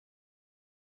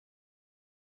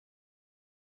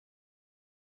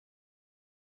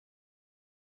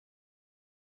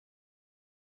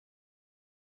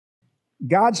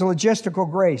God's logistical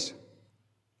grace,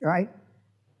 right?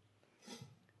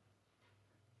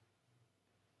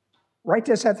 Write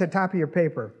this at the top of your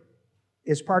paper.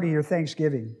 It's part of your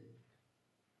Thanksgiving.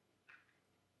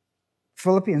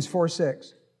 Philippians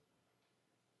 4:6.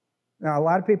 Now, a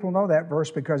lot of people know that verse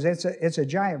because it's a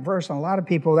giant verse, and a lot of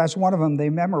people, that's one of them they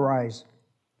memorize.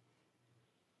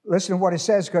 Listen to what it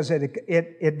says, because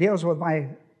it deals with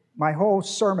my whole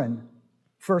sermon,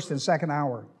 first and second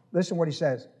hour. Listen to what he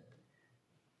says.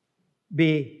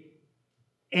 Be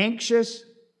anxious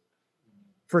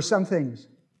for some things.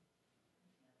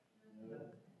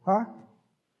 Huh?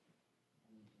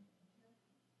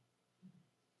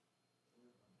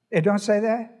 It don't say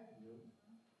that?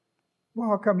 Well,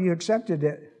 how come you accepted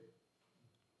it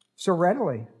so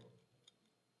readily?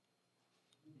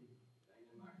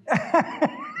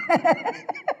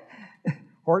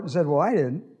 Horton said, well, I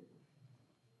didn't.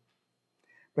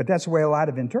 But that's the way a lot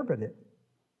have interpreted it.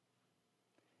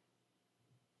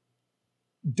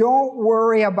 Don't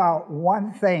worry about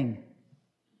one thing.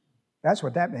 That's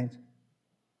what that means.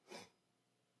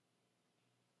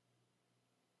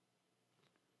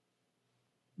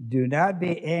 Do not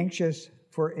be anxious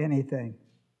for anything.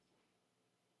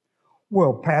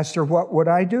 Well, Pastor, what would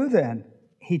I do then?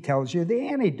 He tells you the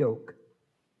antidote.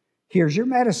 Here's your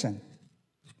medicine.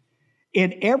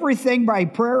 In everything by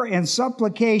prayer and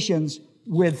supplications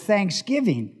with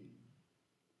thanksgiving,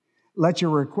 let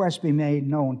your requests be made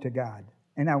known to God.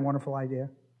 Isn't that a wonderful idea?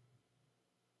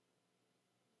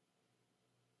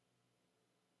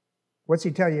 What's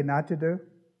he tell you not to do?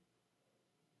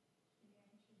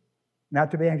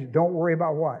 Not to be anxious. Don't worry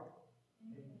about what?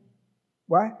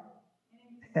 What?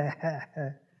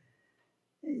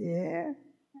 Yeah. Yep.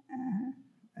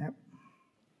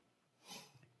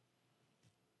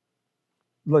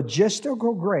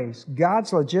 Logistical grace,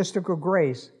 God's logistical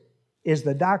grace, is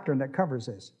the doctrine that covers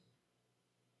this.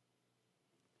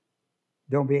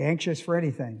 Don't be anxious for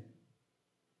anything.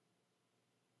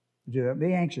 Do not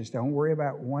be anxious. Don't worry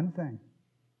about one thing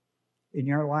in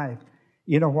your life.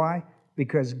 You know why?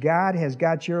 Because God has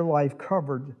got your life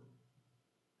covered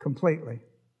completely.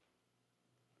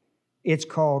 It's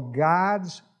called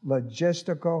God's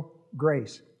logistical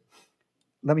grace.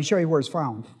 Let me show you where it's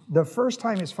found. The first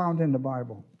time it's found in the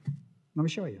Bible. Let me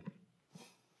show you.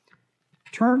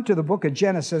 Turn to the book of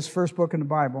Genesis, first book in the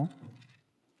Bible.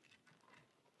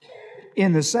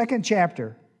 In the second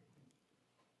chapter.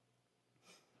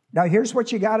 Now here's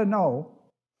what you got to know.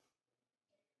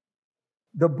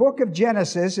 The book of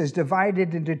Genesis is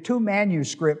divided into two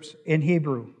manuscripts in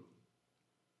Hebrew.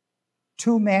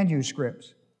 Two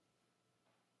manuscripts.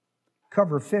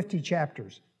 Cover 50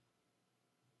 chapters.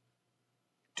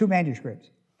 Two manuscripts.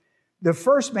 The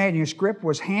first manuscript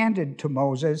was handed to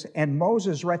Moses, and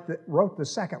Moses wrote the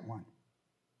second one.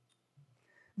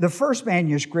 The first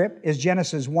manuscript is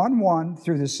Genesis 1:1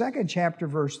 through the second chapter,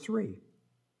 verse 3.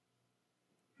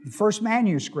 The first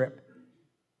manuscript.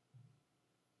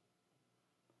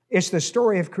 It's the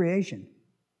story of creation.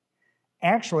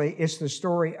 Actually, it's the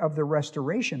story of the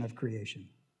restoration of creation.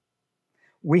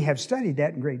 We have studied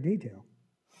that in great detail.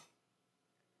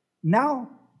 Now,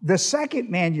 the second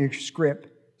manuscript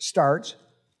starts,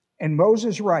 and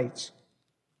Moses writes,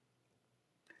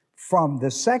 from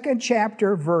the second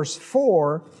chapter, verse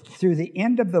 4, through the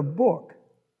end of the book,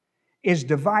 is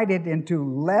divided into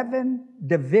 11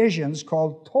 divisions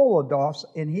called toledoths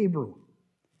in Hebrew.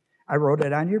 I wrote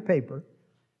it on your paper.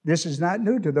 This is not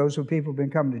new to those who people have been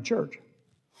coming to church.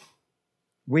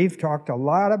 We've talked a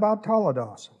lot about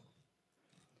toledoths.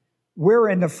 We're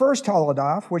in the first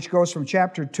toledoth, which goes from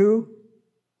chapter 2,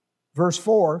 verse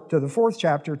 4, to the fourth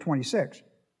chapter, 26.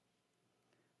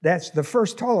 That's the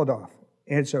first toledoth.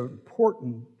 It's an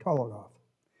important toledoth.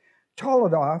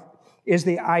 Toledoth is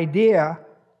the idea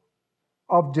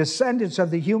of descendants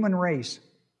of the human race.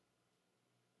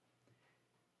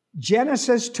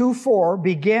 Genesis 2:4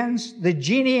 begins the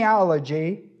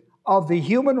genealogy of the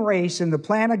human race in the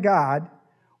plan of God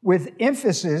with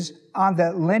emphasis on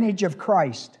the lineage of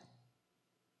Christ.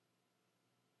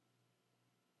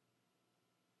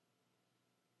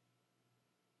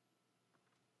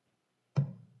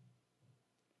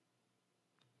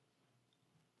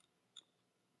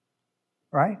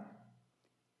 Right?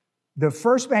 The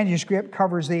first manuscript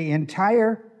covers the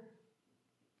entire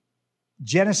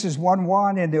Genesis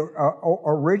 1:1 and the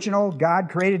original God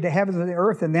created the heavens and the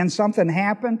earth, and then something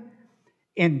happened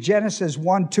in Genesis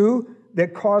 1:2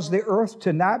 that caused the earth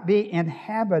to not be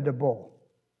inhabitable.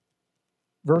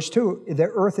 Verse 2, the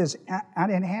earth is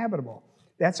uninhabitable.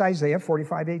 That's Isaiah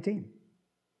 45:18.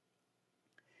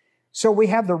 So we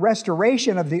have the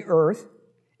restoration of the earth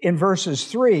in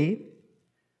verses 3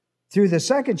 through the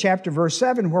second chapter, verse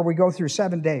 7, where we go through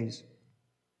 7 days.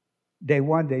 Day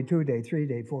 1, day 2, day 3,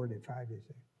 day 4, day 5, day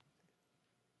 6.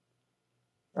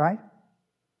 Right?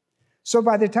 So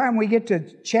by the time we get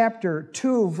to chapter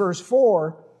 2, verse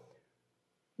 4,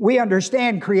 we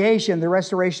understand creation, the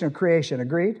restoration of creation.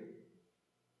 Agreed?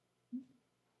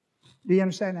 Do you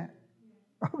understand that?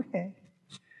 Okay.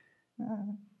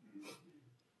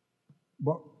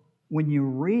 But when you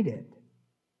read it,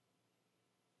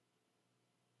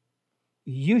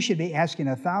 you should be asking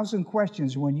 1,000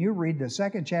 questions when you read the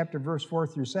second chapter, verse 4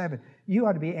 through 7. You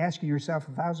ought to be asking yourself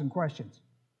 1,000 questions.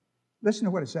 Listen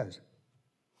to what it says.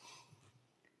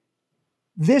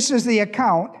 This is the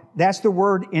account, that's the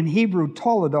word in Hebrew,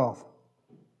 Toledoth.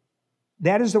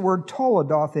 That is the word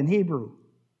Toledoth in Hebrew.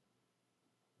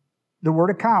 The word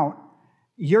account.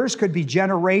 Yours could be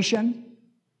generation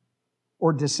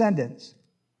or descendants.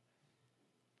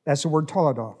 That's the word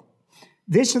Toledoth.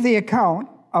 This is the account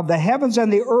of the heavens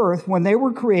and the earth when they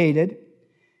were created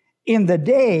in the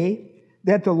day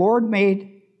that the Lord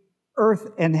made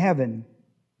earth and heaven.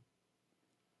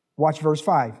 Watch verse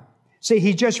 5. See,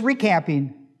 he's just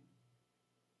recapping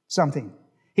something.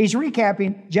 He's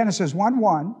recapping Genesis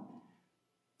 1:1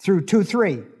 through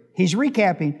 2:3. He's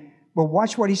recapping, but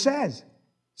watch what he says.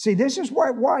 See, this is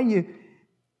why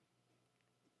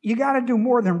you got to do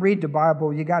more than read the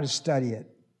Bible. You got to study it.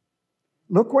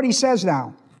 Look what he says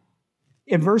now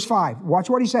in verse 5.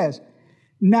 Watch what he says.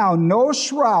 Now no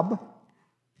shrub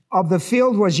of the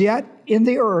field was yet in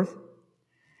the earth,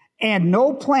 and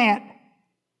no plant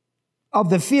of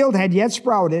the field had yet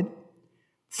sprouted,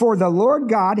 for the Lord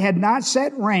God had not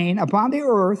set rain upon the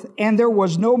earth, and there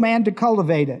was no man to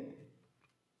cultivate it.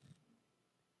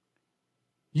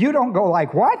 You don't go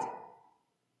like, what?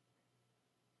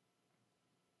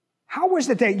 How is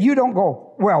it that you don't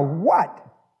go, well, what?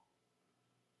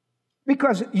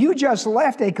 Because you just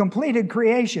left a completed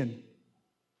creation,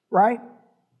 right?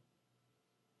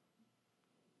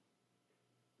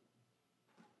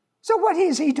 So what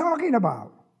is he talking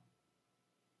about?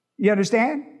 You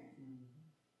understand?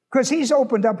 Because he's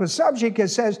opened up a subject that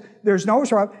says there's no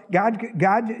shrub. God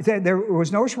said there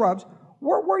was no shrubs.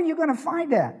 Where are you going to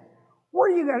find that?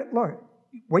 Where are you going to look?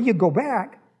 Well, you go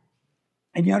back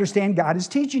and you understand God is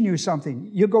teaching you something.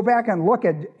 You go back and look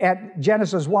at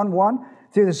Genesis 1:1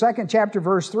 through the second chapter,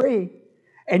 verse 3,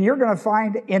 and you're going to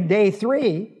find in day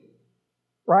 3,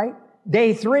 right?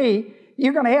 Day 3,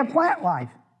 you're going to have plant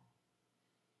life.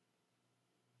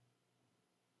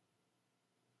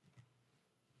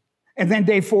 And then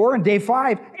day 4 and day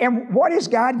 5. And what is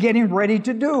God getting ready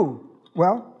to do?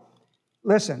 Well,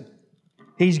 listen.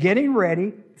 He's getting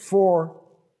ready for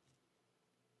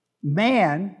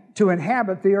man to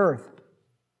inhabit the earth.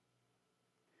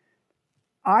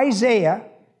 Isaiah,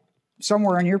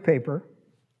 somewhere in your paper,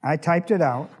 I typed it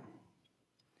out.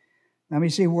 Let me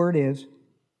see where it is.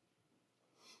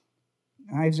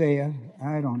 Isaiah,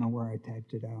 I don't know where I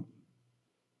typed it out.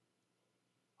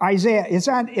 Isaiah,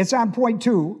 it's on point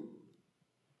 2.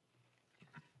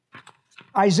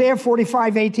 Isaiah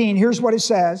 45:18, here's what it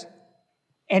says.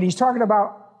 And he's talking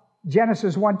about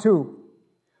Genesis 1:2.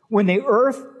 When the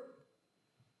earth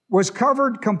was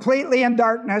covered completely in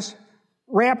darkness,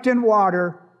 wrapped in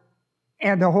water,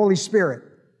 and the Holy Spirit.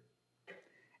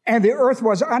 And the earth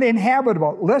was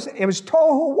uninhabitable. Listen, it was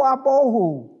tohu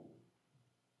wabohu.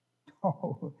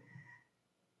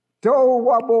 Tohu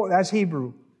wabohu, that's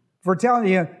Hebrew. For telling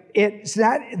you, it's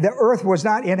not, the earth was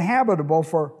not inhabitable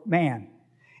for man.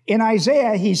 In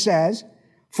Isaiah, he says,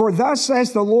 for thus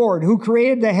says the Lord, who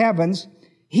created the heavens,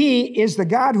 he is the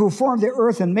God who formed the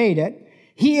earth and made it.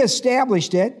 He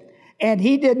established it, and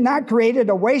he did not create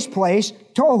it a waste place,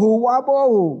 tohu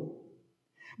wabohu,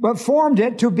 but formed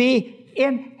it to be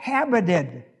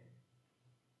inhabited. Do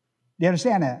you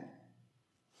understand that?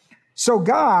 So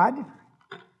God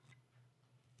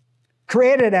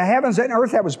created a heavens and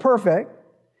earth that was perfect.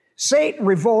 Satan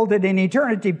revolted in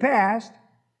eternity past.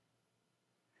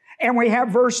 And we have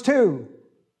verse 2.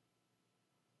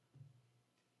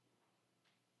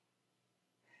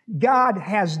 God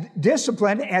has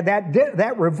disciplined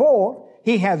that revolt.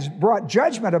 He has brought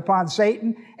judgment upon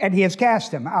Satan, and he has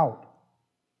cast him out.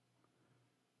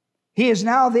 He is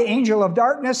now the angel of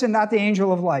darkness and not the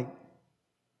angel of light.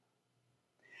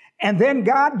 And then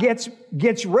God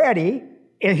gets ready,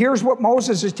 and here's what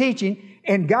Moses is teaching,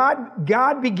 and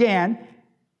God began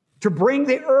to bring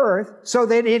the earth so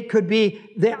that it could be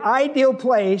the ideal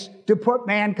place to put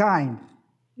mankind.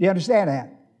 Do you understand that?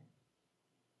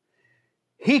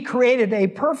 He created a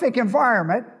perfect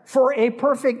environment for a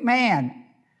perfect man.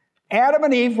 Adam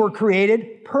and Eve were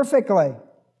created perfectly.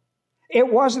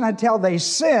 It wasn't until they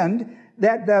sinned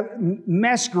that the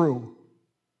mess grew.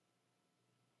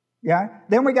 Yeah?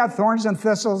 Then we got thorns and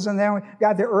thistles, and then we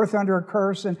got the earth under a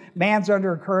curse, and man's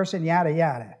under a curse, and yada,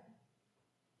 yada.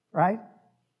 Right?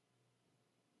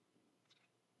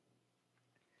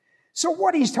 So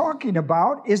what he's talking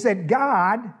about is that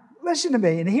God, listen to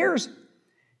me, and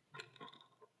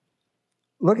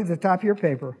look at the top of your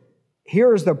paper.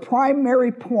 Here is the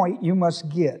primary point you must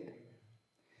get.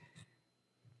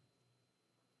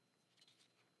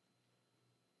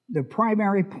 The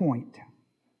primary point.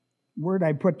 Where did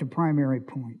I put the primary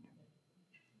point?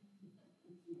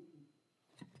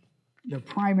 The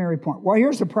primary point. Well,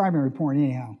 here's the primary point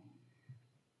anyhow.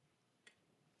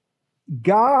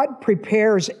 God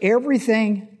prepares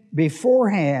everything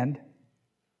beforehand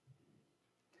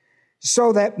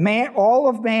so that all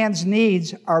of man's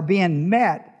needs are being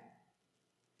met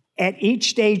at each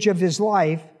stage of his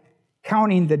life,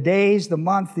 counting the days, the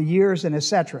month, the years, and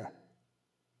etc.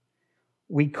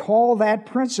 We call that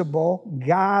principle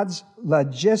God's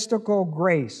logistical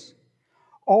grace.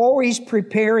 Always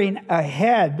preparing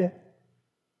ahead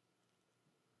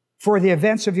for the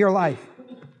events of your life.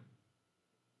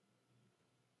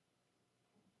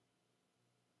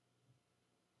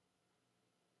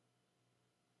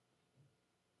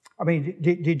 I mean,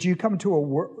 did you come into a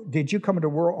world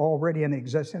already in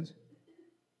existence?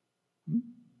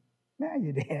 Yeah,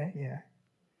 you did, yeah.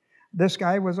 This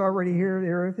guy was already here, the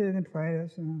earth and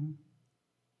planet.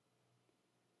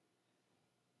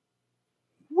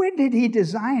 When did he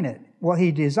design it? Well,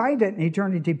 he designed it in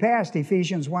eternity past,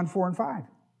 Ephesians 1, 4, and 5.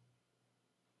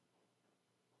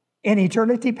 In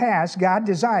eternity past, God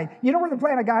designed. You know where the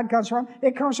plan of God comes from?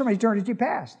 It comes from eternity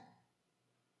past.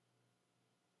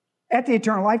 At the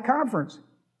Eternal Life Conference.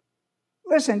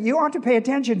 Listen, you ought to pay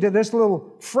attention to this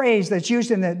little phrase that's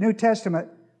used in the New Testament,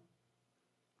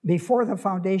 before the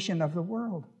foundation of the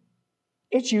world.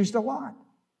 It's used a lot.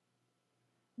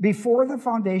 Before the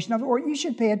foundation of the world. You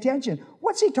should pay attention.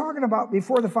 What's he talking about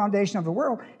before the foundation of the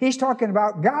world? He's talking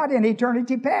about God in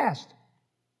eternity past.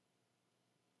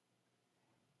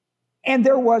 And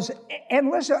listen,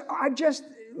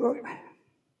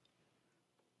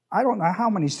 I don't know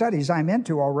how many studies I'm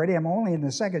into already. I'm only in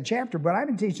the second chapter, but I've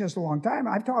been teaching this a long time.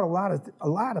 I've taught a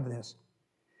lot of this.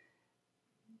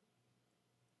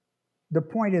 The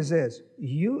point is this,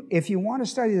 if you want to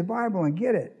study the Bible and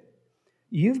get it,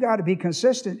 you've got to be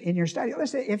consistent in your study.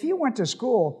 Listen, if you went to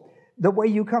school the way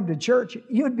you come to church,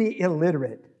 you'd be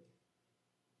illiterate.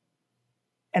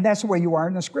 And that's the way you are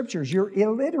in the Scriptures. You're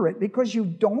illiterate because you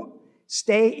don't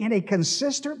stay in a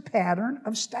consistent pattern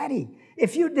of study.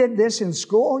 If you did this in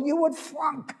school, you would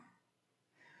flunk.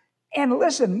 And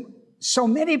listen, so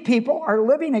many people are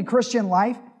living a Christian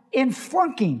life in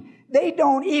flunking. They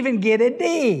don't even get a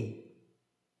D.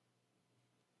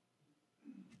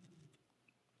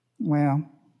 Well,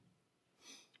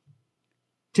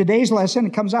 today's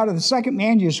lesson comes out of the second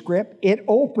manuscript. It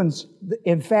opens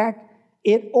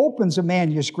a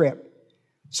manuscript.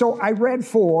 So I read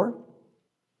 4.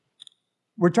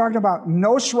 We're talking about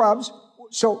no shrubs.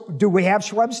 So do we have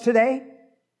shrubs today?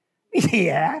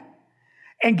 Yeah.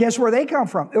 And guess where they come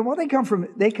from? Well, they come from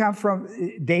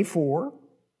day 4,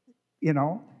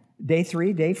 day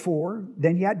 3, day 4,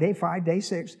 then you got day 5, day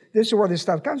 6. This is where this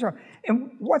stuff comes from.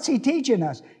 And what's he teaching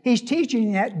us? He's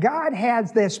teaching that God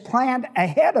has this planned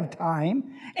ahead of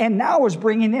time and now is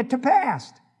bringing it to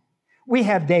pass. We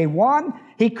have day 1,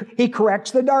 he corrects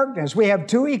the darkness. We have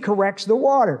 2, he corrects the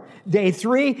water. Day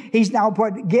 3, he's now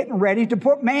getting ready to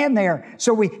put man there.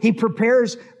 So he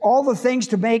prepares all the things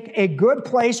to make a good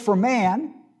place for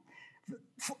man,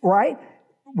 right?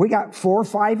 We got 4,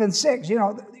 5, and 6.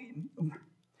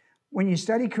 When you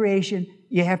study creation,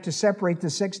 you have to separate the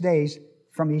 6 days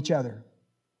from each other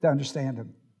to understand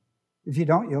them. If you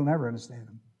don't, you'll never understand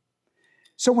them.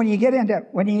 So when you get into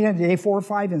day 4,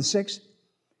 5, and 6,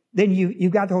 then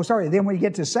you've got the whole story. Then when you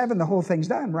get to 7, the whole thing's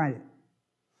done, right?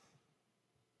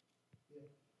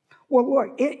 Well,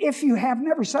 look, if you have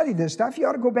never studied this stuff, you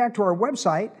ought to go back to our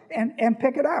website and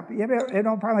pick it up.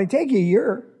 It'll probably take you a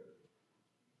year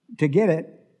to get it.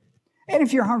 And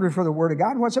if you're hungry for the Word of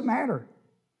God, what's it matter?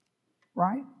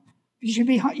 Right? You should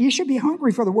be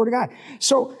hungry for the Word of God.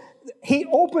 So he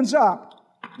opens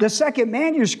up the second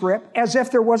manuscript as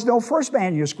if there was no first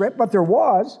manuscript, but there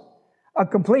was a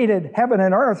completed heaven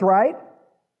and earth, right?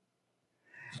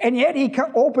 And yet he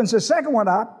opens the second one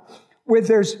up with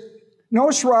there's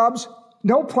no shrubs,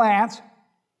 no plants,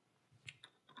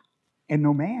 and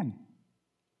no man.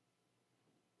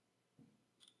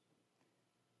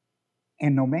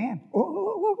 And no man.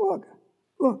 Oh,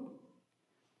 look.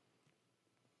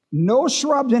 No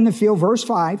shrubs in the field, verse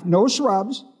 5. No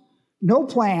shrubs, no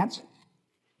plants,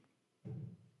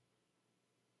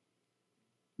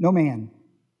 No man.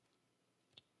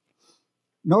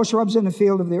 No shrubs in the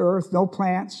field of the earth, no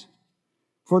plants.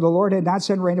 For the Lord had not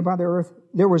sent rain upon the earth.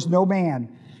 There was no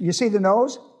man. You see the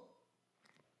no's?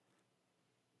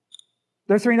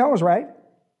 There are 3 no's, right?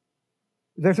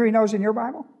 There are 3 no's in your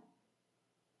Bible?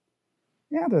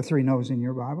 Yeah, there are 3 no's in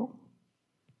your Bible.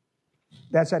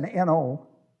 That's an N-O.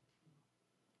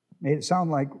 Made it sound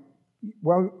like,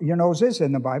 well, your nose is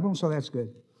in the Bible, so that's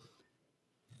good.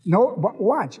 No, but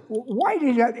watch. Why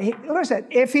did he, listen,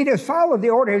 if he'd have followed the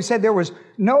order, he said there was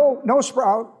no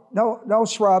sprout, no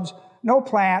shrubs, no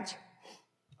plants.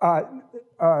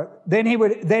 Then he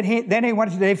went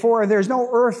to day 4. There's no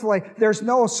earthly, there's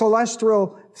no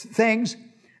celestial things.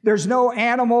 There's no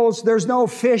animals. There's no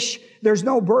fish. There's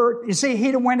no bird. You see,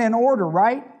 he went in order,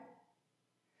 right?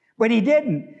 But he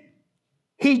didn't.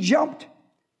 He jumped.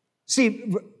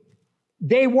 See,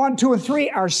 day 1, 2, and 3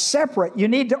 are separate. You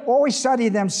need to always study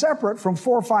them separate from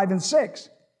 4, 5, and 6.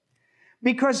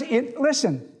 Because,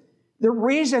 listen, the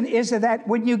reason is that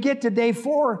when you get to day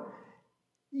 4,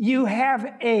 you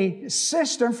have a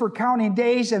system for counting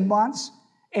days and months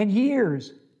and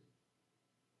years.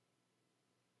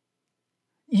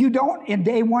 You don't in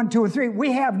day 1, 2, and 3.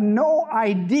 We have no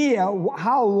idea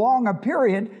how long a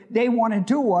period day 1 and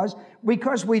 2 was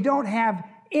because we don't have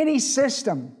any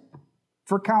system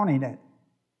for counting it.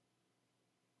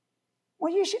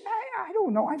 Well, you should, I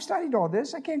don't know. I've studied all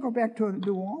this. I can't go back to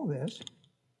do all this.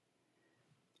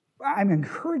 I'm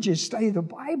encouraged to study the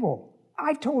Bible.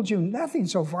 I've told you nothing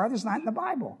so far that's not in the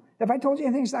Bible. Have I told you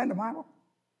anything that's not in the Bible?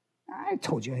 I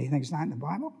told you anything that's not in the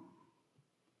Bible.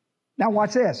 Now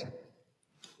watch this.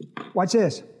 Watch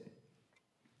this.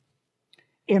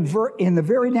 In the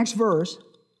very next verse,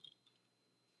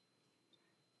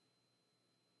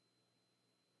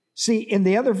 see, in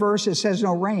the other verse it says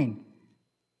no rain.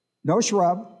 No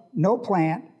shrub, no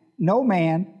plant, no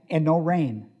man, and no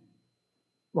rain.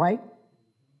 Right?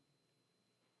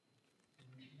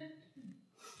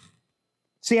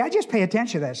 See, I just pay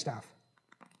attention to that stuff.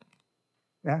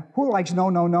 Yeah? Who likes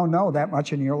no that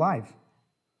much in your life?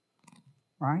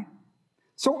 Right?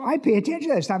 So I pay attention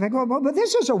to that stuff. I go, well, but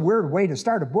this is a weird way to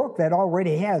start a book that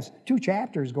already has 2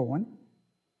 chapters going.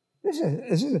 This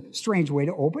is a strange way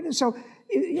to open it. So,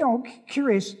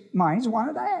 curious minds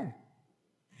wanted to add.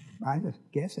 I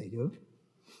guess they do.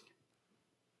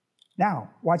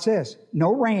 Now, watch this.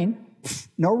 No rain,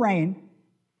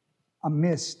 a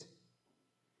mist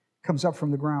comes up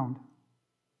from the ground.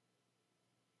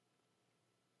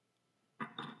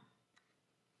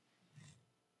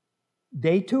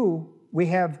 Day 2, we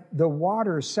have the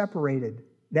waters separated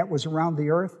that was around the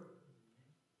earth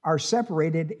are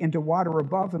separated into water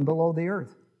above and below the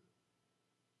earth.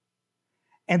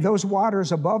 And those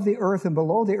waters above the earth and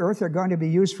below the earth are going to be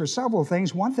used for several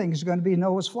things. One thing is going to be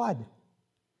Noah's flood.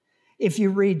 If you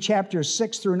read chapters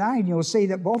 6 through 9, you'll see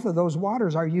that both of those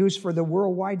waters are used for the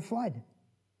worldwide flood.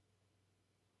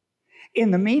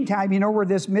 In the meantime, you know where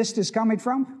this mist is coming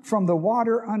from? From the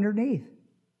water underneath.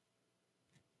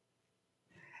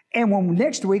 And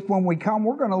next week when we come,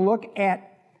 we're going to look at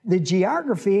the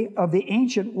geography of the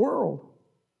ancient world.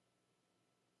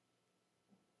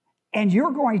 And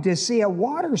you're going to see a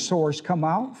water source come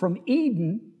out from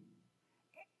Eden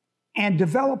and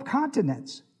develop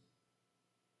continents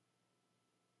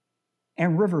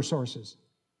and river sources.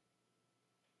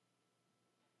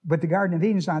 But the Garden of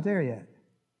Eden's not there yet.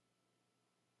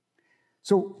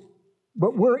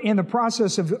 But we're in the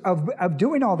process of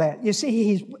doing all that. You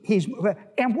see,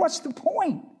 and what's the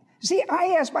point? See,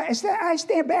 I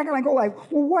stand back and I go like,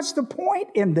 well, what's the point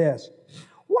in this?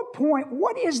 What point,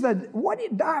 what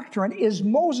doctrine is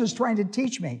Moses trying to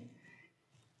teach me?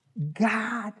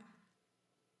 God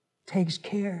takes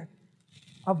care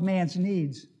of man's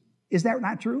needs. Is that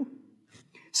not true?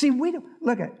 See,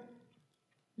 look at,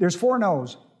 there's 4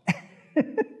 no's.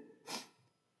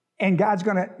 And God's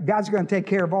gonna take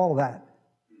care of all of that.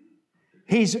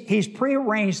 He's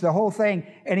prearranged the whole thing,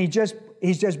 and he's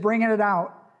just bringing it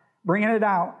out,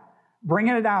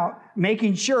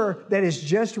 making sure that it's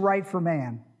just right for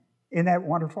man. Isn't that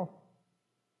wonderful?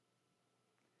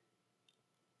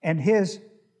 And his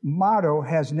motto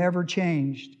has never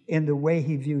changed in the way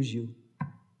he views you.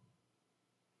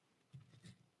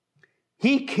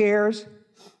 He cares,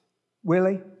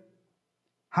 Willie,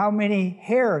 how many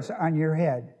hairs on your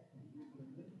head.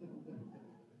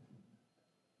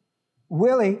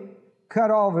 Willie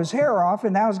cut all of his hair off,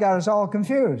 and now he's got us all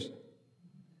confused.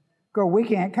 Because we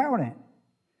can't count it.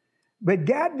 But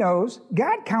God knows,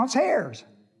 God counts hairs.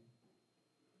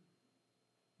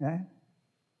 Yeah?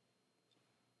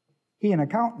 He and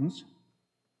accountants,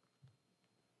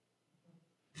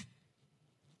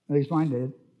 at least mine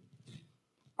did,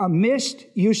 A mist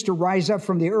used to rise up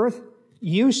from the earth,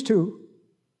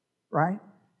 right?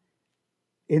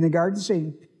 In the Garden of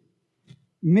Eden.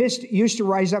 Mist used to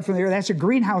rise up from the earth. That's a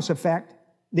greenhouse effect.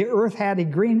 The earth had a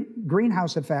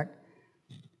greenhouse effect.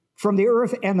 From the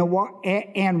earth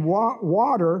and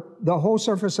water the whole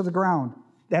surface of the ground.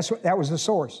 That was the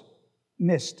source.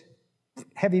 Mist.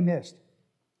 Heavy mist.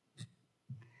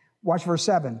 Watch verse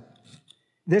 7.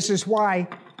 This is why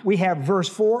we have verse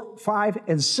 4, 5,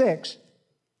 and 6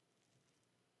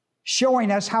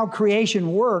 showing us how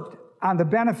creation worked on the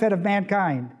benefit of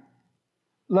mankind.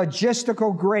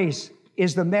 Logistical grace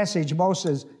is the message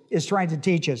Moses is trying to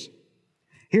teach us.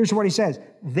 Here's what he says.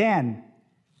 Then.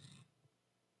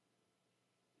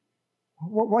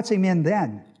 What's he mean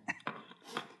then?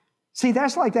 See,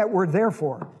 that's like that word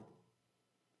therefore.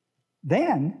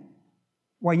 Then,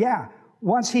 well, yeah,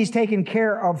 once he's taken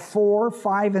care of 4,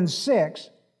 5, and 6,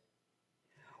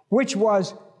 which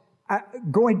was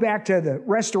going back to the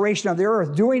restoration of the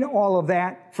earth, doing all of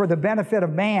that for the benefit of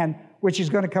man, which is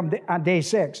going to come on day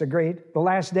 6, agreed? The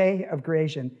last day of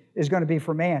creation is going to be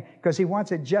for man, because he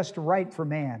wants it just right for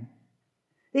man.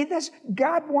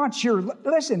 God wants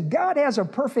listen, God has a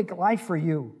perfect life for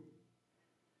you.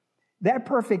 That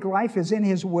perfect life is in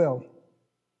his will.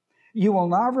 You will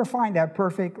never find that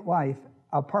perfect life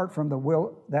apart from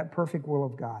that perfect will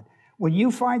of God. When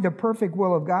you find the perfect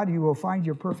will of God, you will find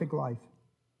your perfect life.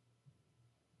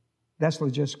 That's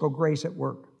logistical grace at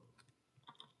work.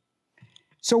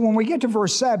 So when we get to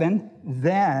verse 7,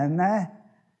 then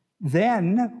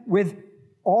with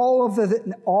all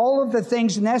of the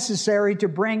things necessary to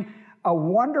bring a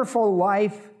wonderful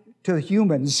life to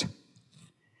humans,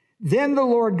 then the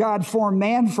Lord God formed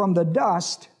man from the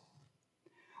dust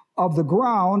of the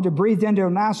ground to breathe into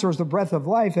his nostrils the breath of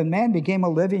life, and man became a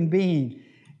living being.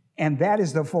 And that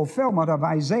is the fulfillment of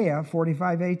Isaiah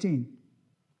 45:18.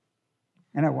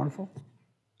 Isn't that wonderful?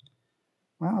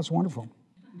 Well, it's wonderful.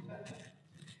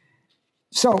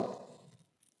 So,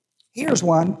 here's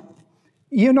one.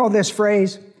 You know this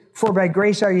phrase, for by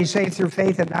grace are you saved through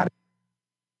faith and not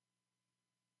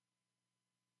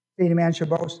any man should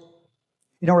boast.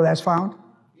 You know where that's found?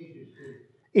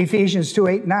 Ephesians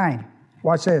 2:8-9.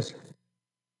 Watch this.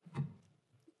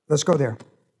 Let's go there.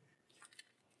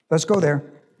 Let's go there.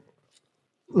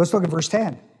 Let's look at verse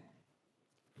 10.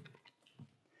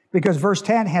 Because verse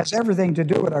 10 has everything to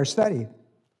do with our study.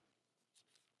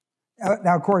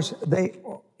 Now, of course,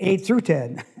 8 through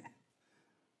 10.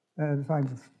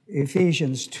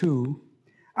 Ephesians 2.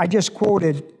 I just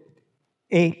quoted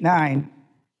 8, 9.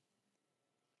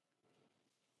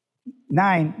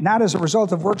 9, not as a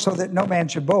result of work so that no man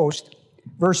should boast.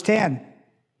 Verse 10,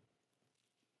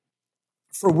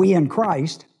 for we in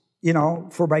Christ,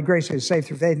 for by grace are saved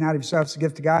through faith, not of yourselves, it's a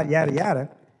gift of God, yada, yada.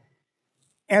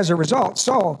 As a result,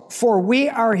 so, for we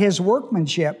are his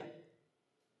workmanship,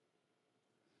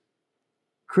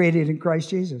 created in Christ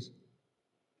Jesus.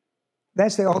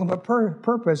 That's the ultimate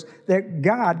purpose, that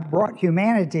God brought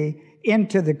humanity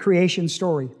into the creation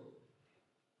story.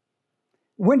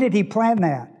 When did he plan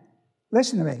that?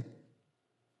 Listen to me.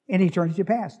 In eternity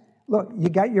past. Look, you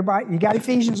got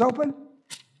Ephesians open?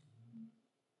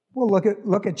 Well,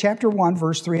 look at chapter 1,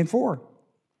 verse 3 and 4.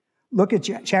 Look at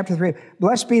chapter 3.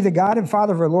 Blessed be the God and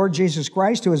Father of our Lord Jesus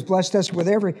Christ, who has blessed us with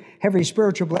every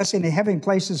spiritual blessing in heavenly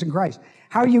places in Christ.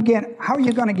 How are you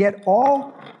going to get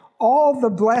all the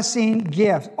blessing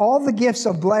gifts, all the gifts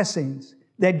of blessings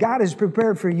that God has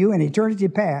prepared for you in eternity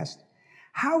past?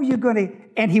 How are you going to,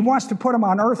 and he wants to put them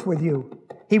on earth with you.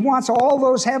 He wants all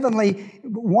those heavenly,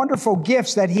 wonderful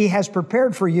gifts that he has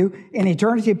prepared for you in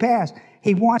eternity past.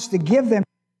 He wants to give them.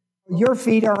 Your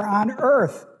feet are on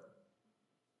earth.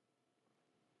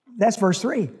 That's verse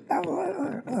 3.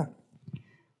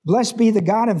 Blessed be the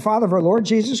God and Father of our Lord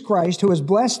Jesus Christ, who has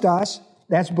blessed us,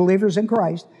 that's believers in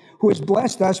Christ, who has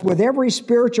blessed us with every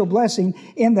spiritual blessing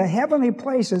in the heavenly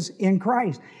places in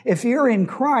Christ. If you're in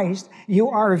Christ, you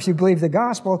are, if you believe the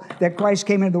gospel, that Christ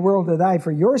came into the world to die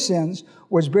for your sins,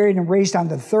 was buried and raised on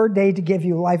the third day to give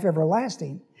you life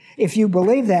everlasting. If you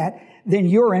believe that, then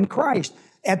you're in Christ.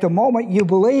 At the moment you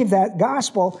believe that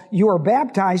gospel, you are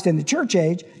baptized in the church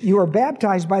age, you are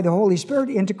baptized by the Holy Spirit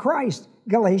into Christ.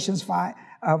 Galatians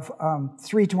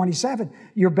 3:27.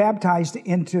 You're baptized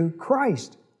into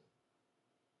Christ.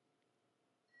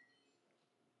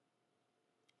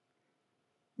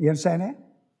 You understand that?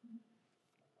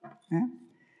 Yeah?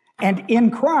 And in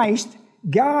Christ,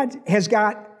 God has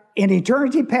got, in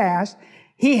eternity past,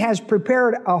 he has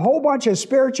prepared a whole bunch of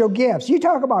spiritual gifts. You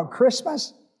talk about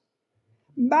Christmas?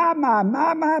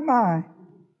 My.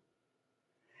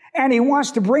 And he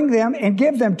wants to bring them and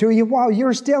give them to you while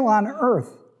you're still on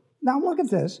earth. Now look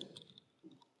at this.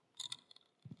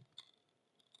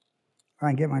 If I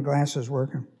can get my glasses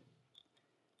working.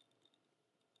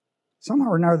 Somehow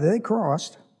or another, they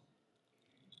crossed.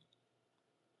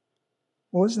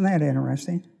 Well, isn't that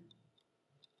interesting?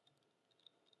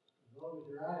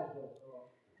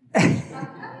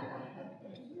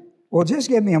 Well, just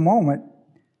give me a moment.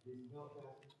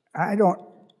 I don't...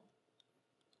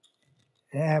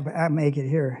 Yeah, but I'll make it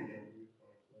here.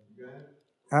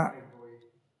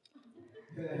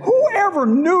 Whoever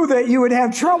knew that you would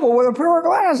have trouble with a pair of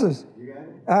glasses?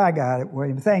 I got it,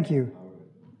 William. Thank you.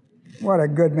 What a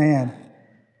good man.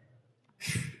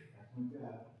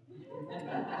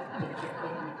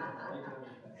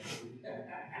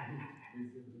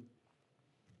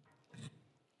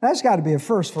 That's got to be a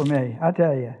first for me, I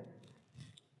tell you.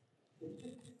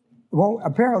 Well,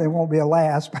 apparently it won't be a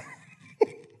last.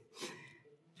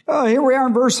 Oh, here we are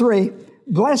in verse 3.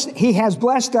 He has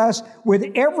blessed us with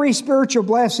every spiritual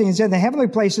blessings in the heavenly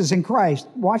places in Christ.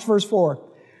 Watch verse 4.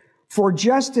 For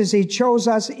just as he chose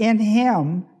us in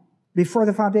him before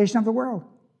the foundation of the world.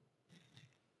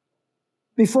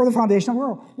 Before the foundation of the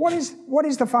world. What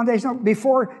is the foundation?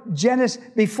 Before Genesis,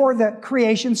 before the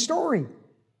creation story.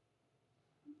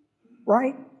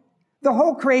 Right? The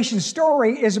whole creation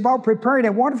story is about preparing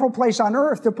a wonderful place on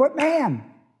earth to put man.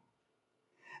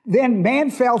 Then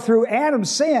man fell through Adam's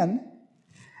sin,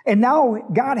 and now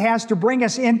God has to bring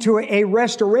us into a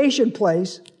restoration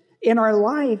place in our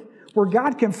life where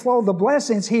God can flow the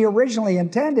blessings he originally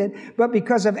intended, but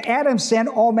because of Adam's sin,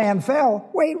 all man fell.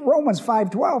 Wait, Romans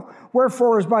 5:12.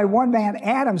 Wherefore, as by one man,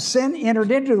 Adam, sin entered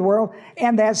into the world,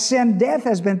 and that sin, death,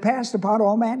 has been passed upon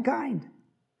all mankind.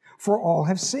 For all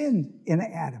have sinned in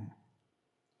Adam.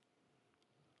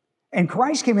 And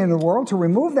Christ came into the world to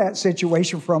remove that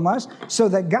situation from us so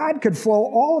that God could flow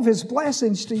all of his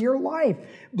blessings to your life.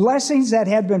 Blessings that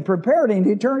had been prepared in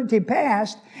eternity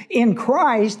past in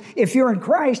Christ. If you're in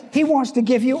Christ, he wants to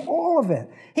give you all of it.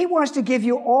 He wants to give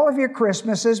you all of your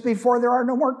Christmases before there are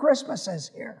no more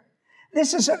Christmases here.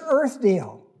 This is an earth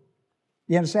deal.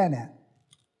 You understand that?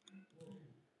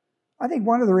 I think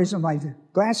one of the reasons my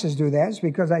glasses do that is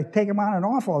because I take them on and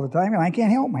off all the time and I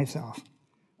can't help myself.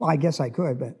 Well, I guess I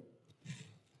could,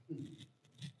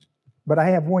 but I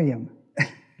have William.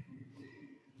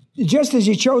 Just as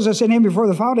he chose us in him before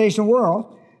the foundation of the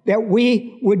world, that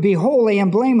we would be holy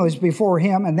and blameless before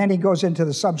him, and then he goes into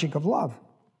the subject of love.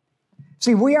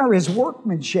 See, we are his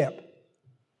workmanship.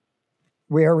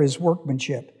 We are his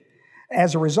workmanship.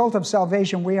 As a result of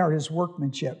salvation, we are his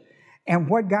workmanship. And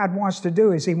what God wants to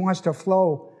do is he wants to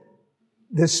flow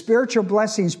the spiritual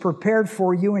blessings prepared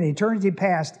for you in eternity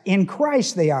past. In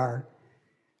Christ they are.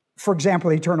 For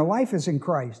example, eternal life is in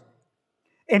Christ.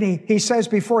 And he says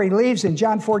before he leaves in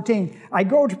John 14, I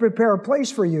go to prepare a place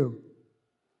for you.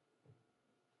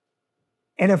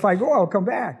 And if I go, I'll come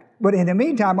back. But in the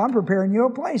meantime, I'm preparing you a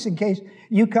place in case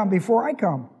you come before I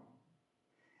come.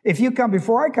 If you come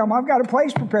before I come, I've got a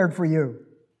place prepared for you.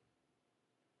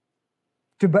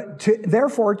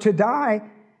 Therefore, to die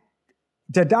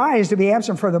is to be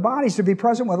absent from the body, is to be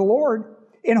present with the Lord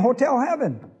in hotel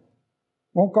heaven.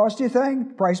 Won't cost you a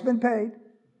thing. Price has been paid.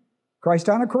 Christ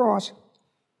on a cross.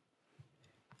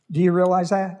 Do you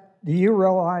realize that? Do you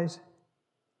realize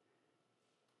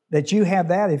that you have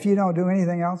that? If you don't do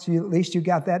anything else, at least you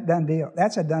got that done deal.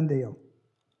 That's a done deal.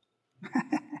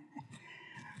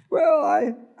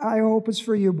 Well, I hope it's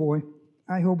for you, boy.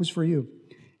 I hope it's for you.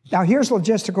 Now, here's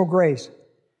logistical grace.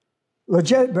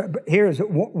 Here's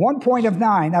 1 point of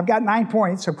 9. I've got 9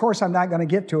 points. Of course, I'm not going to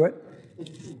get to it.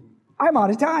 I'm out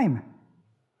of time.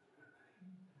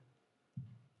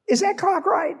 Is that clock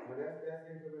right?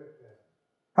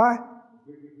 Huh?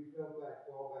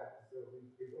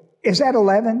 Is that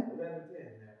 11? 11:10 right now.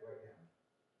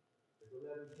 It's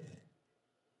 11:10.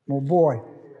 Oh boy.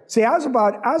 See, I was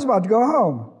about to go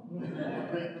home.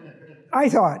 I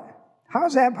thought,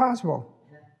 how's that possible?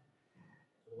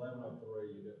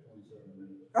 11:03, you got 27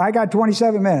 minutes. I got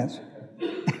 27 minutes.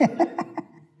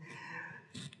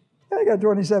 I got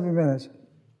 27 minutes.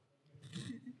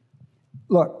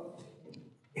 Look.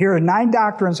 Here are 9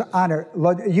 doctrines on it.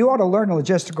 You ought to learn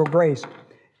logistical grace.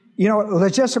 You know,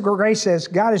 logistical grace says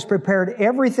God has prepared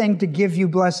everything to give you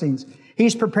blessings.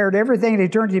 He's prepared everything in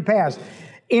eternity past.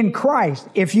 In Christ,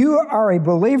 if you are a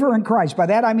believer in Christ, by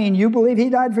that I mean you believe he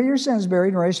died for your sins,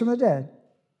 buried, and raised from the dead.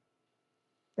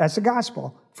 That's the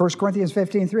gospel. 1 Corinthians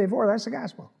 15, 3 and 4, that's the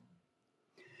gospel.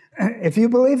 If you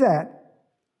believe that,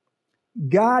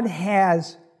 God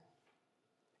has,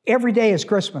 every day is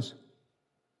Christmas.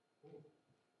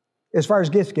 As far as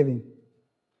gift giving.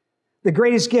 The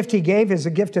greatest gift he gave is the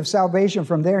gift of salvation.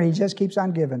 From there, he just keeps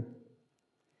on giving.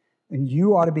 And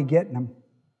you ought to be getting them.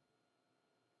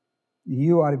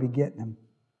 You ought to be getting them.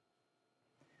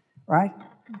 right?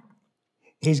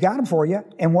 He's got them for you.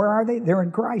 And where are they? They're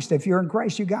in Christ. If you're in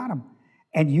Christ, you got them.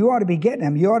 And you ought to be getting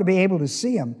them. You ought to be able to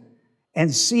see them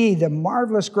and see the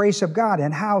marvelous grace of God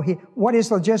and how what is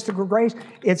logistical grace?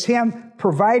 It's Him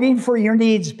providing for your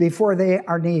needs before they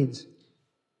are needs. Do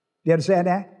you understand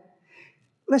that?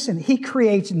 Listen, He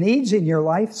creates needs in your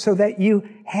life so that you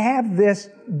have this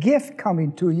gift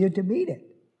coming to you to meet it.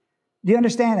 Do you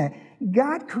understand that?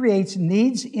 God creates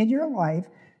needs in your life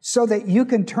so that you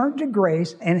can turn to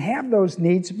grace and have those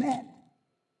needs met.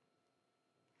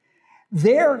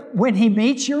 There, when He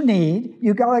meets your need,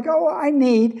 you go like, oh, I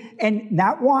need, and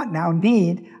not want now,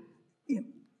 need.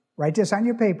 Write this on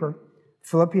your paper,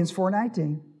 Philippians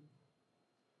 4:19.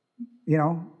 You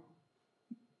know,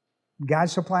 God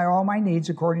supply all my needs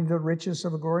according to the riches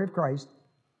of the glory of Christ.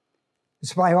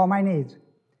 Supply all my needs.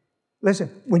 Listen,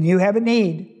 when you have a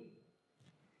need,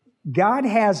 God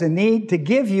has a need to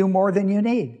give you more than you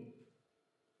need.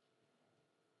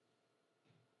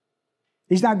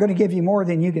 He's not going to give you more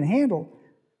than you can handle.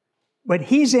 But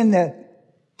He's in the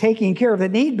taking care of the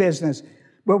need business.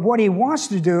 But what He wants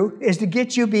to do is to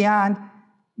get you beyond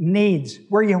needs,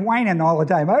 where you're whining all the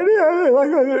time.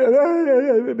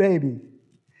 Baby.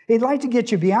 He'd like to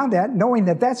get you beyond that, knowing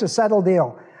that that's a settled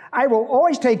deal. I will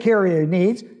always take care of your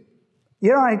needs.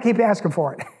 You don't have to keep asking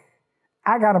for it.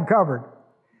 I got them covered.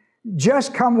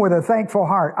 Just come with a thankful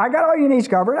heart. I got all your needs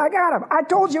covered. I got them. I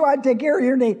told you I'd take care of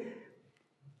your needs.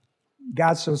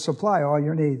 God will supply all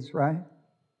your needs, right?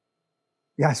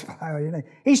 God supply all your needs.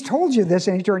 He's told you this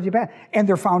and He turned you back. And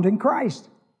they're found in Christ.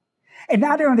 And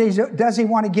not only does He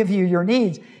want to give you your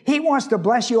needs, He wants to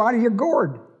bless you out of your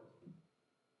gourd.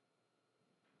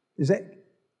 Is that,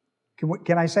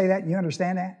 can I say that? You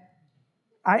understand that?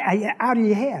 Out of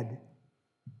your head.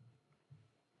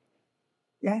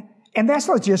 Yeah? And that's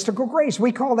logistical grace.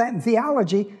 We call that in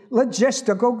theology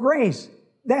logistical grace.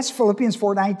 That's Philippians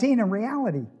 4:19 in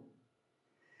reality.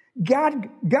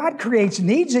 God creates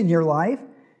needs in your life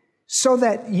so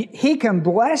that He can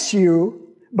bless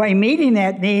you by meeting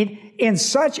that need in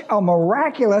such a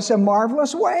miraculous and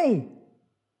marvelous way.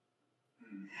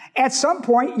 At some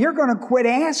point, you're going to quit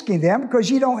asking them because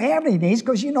you don't have any needs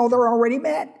because you know they're already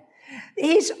met.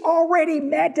 He's already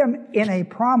met them in a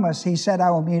promise. He said,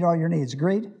 I will meet all your needs.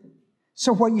 Agreed?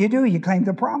 So what you do, you claim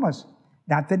the promise,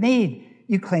 not the need.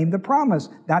 You claim the promise,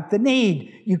 not the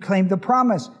need. You claim the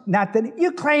promise, not the need.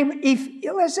 You claim,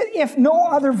 if no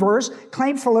other verse,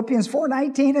 claim Philippians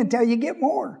 4:19 until you get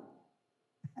more.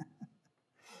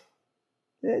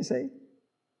 You see?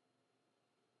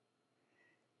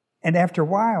 And after a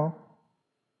while,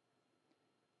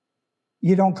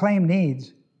 you don't claim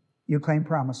needs, you claim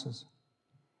promises.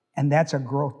 And that's a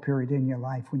growth period in your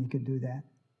life when you can do that.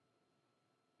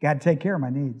 God, take care of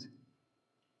my needs.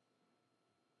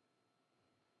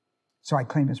 So I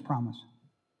claim His promise.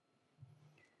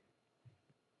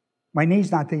 My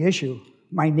need's not the issue.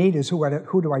 My need is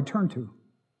who do I turn to?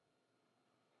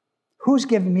 Who's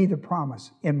given me the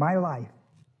promise in my life?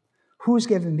 Who's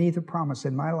given me the promise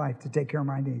in my life to take care of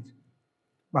my needs?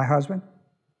 My husband?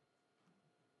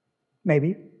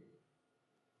 Maybe.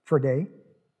 For a day.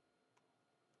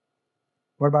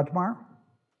 What about tomorrow?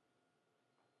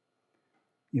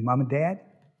 Your mom and dad?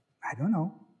 I don't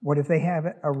know. What if they have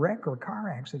a wreck or a car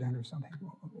accident or something?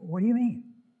 What do you mean?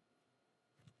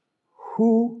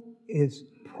 Who is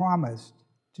promised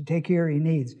to take care of your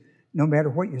needs no matter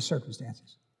what your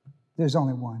circumstances? There's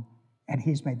only one, and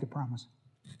He's made the promise.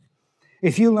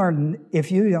 If you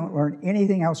don't learn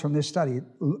anything else from this study,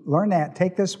 learn that.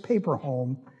 Take this paper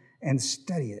home and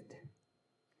study it.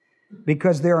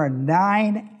 Because there are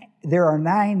nine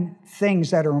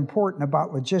things that are important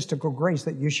about logistical grace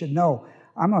that you should know.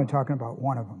 I'm only talking about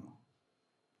one of them.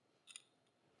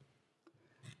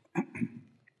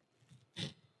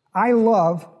 I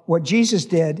love what Jesus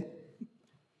did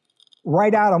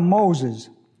right out of Moses.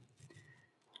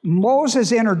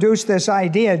 Moses introduced this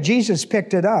idea. Jesus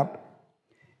picked it up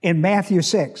in Matthew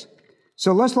 6.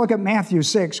 So let's look at Matthew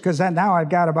 6, because now I've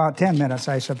got about 10 minutes,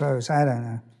 I suppose. I don't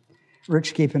know.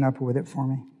 Rick's keeping up with it for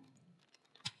me.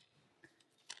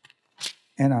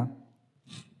 And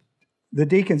the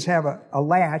deacons have a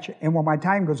latch, and when my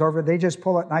time goes over, they just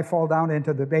pull it, and I fall down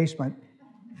into the basement.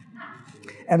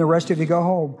 And the rest of you go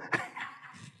home.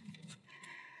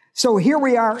 So here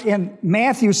we are in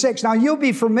Matthew 6. Now, you'll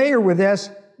be familiar with this,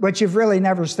 but you've really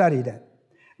never studied it.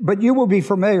 But you will be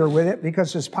familiar with it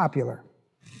because it's popular.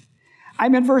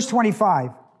 I'm in verse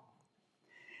 25.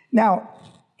 Now,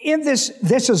 in this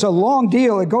is a long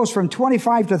deal. It goes from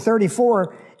 25 to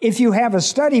 34. If you have a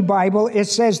study Bible, it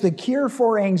says the cure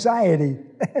for anxiety.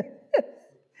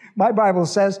 My Bible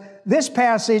says this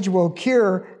passage will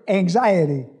cure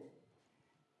anxiety.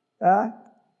 Isn't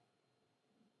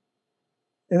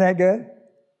that good?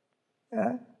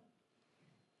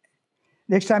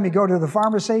 Next time you go to the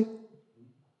pharmacy,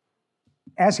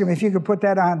 ask them if you could put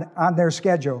that on their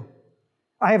schedule.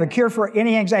 I have a cure for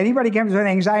any anxiety. Anybody comes with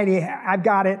anxiety, I've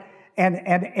got it, and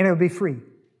it'll be free.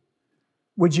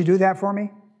 Would you do that for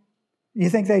me? You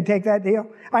think they'd take that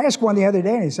deal? I asked one the other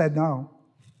day, and he said no.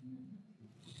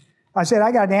 I said,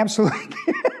 I got an absolute...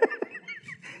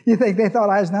 You think they thought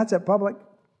I was nuts at public?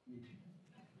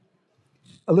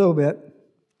 A little bit.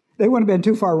 They wouldn't have been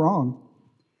too far wrong.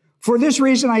 For this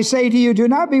reason I say to you, do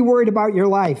not be worried about your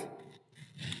life.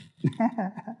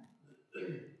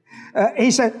 He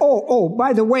said,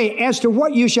 by the way, as to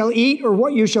what you shall eat or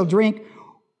what you shall drink,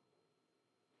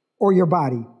 or your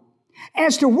body.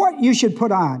 As to what you should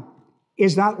put on,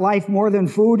 is not life more than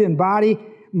food and body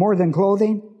more than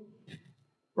clothing?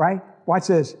 Right? Watch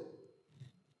this.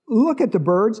 Look at the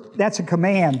birds. That's a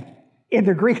command in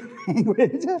the Greek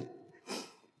language.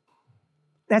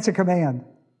 That's a command.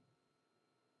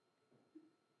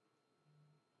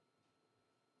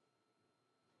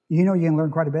 You know you can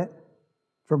learn quite a bit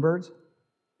from birds.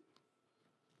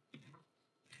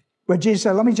 But Jesus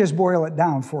said, let me just boil it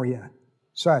down for you.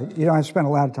 So you don't have to spend a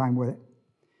lot of time with it.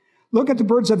 Look at the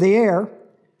birds of the air.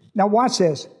 Now watch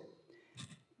this.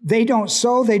 They don't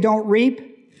sow, they don't reap,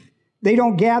 they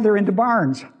don't gather into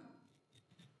barns.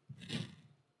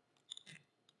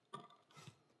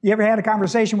 You ever had a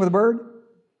conversation with a bird?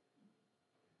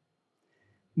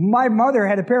 My mother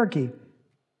had a parakeet.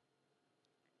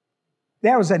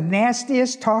 That was the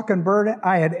nastiest talking bird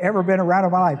I had ever been around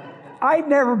in my life. I'd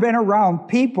never been around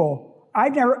people.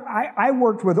 I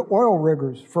worked with oil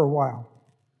riggers for a while.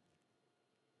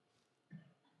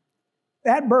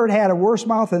 That bird had a worse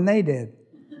mouth than they did.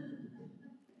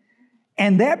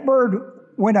 And that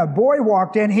bird, when a boy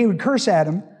walked in, he would curse at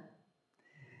him.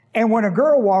 And when a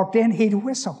girl walked in, he'd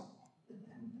whistle.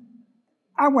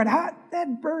 I went,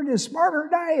 that bird is smarter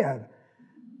than I am.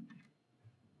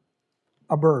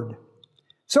 A bird.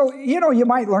 So, you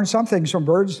might learn some things from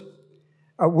birds.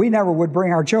 We never would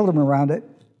bring our children around it.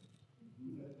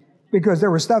 Because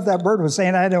there was stuff that bird was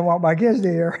saying I didn't want my kids to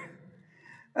hear.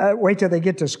 Wait till they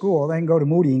get to school. They can go to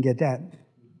Moody and get that.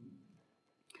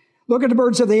 Look at the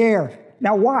birds of the air.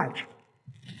 Now watch.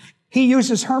 He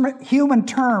uses human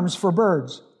terms for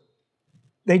birds.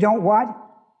 They don't what?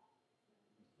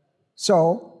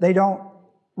 So they don't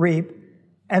reap,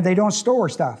 and they don't store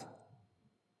stuff.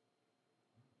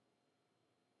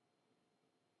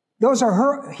 Those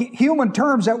are human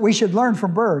terms that we should learn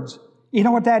from birds. You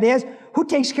know what that is? Who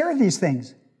takes care of these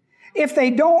things? If they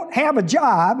don't have a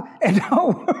job, and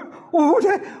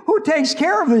who takes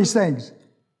care of these things?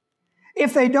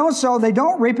 If they don't sow, they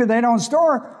don't reap, and they don't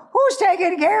store, who's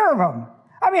taking care of them?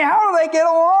 I mean, how do they get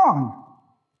along?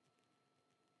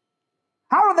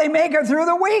 How do they make it through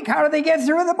the week? How do they get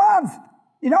through the month?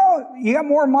 You got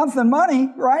more month than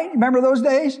money, right? Remember those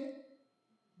days?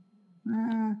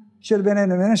 Should have been in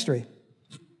the ministry.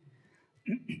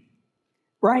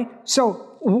 Right?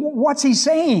 So, what's he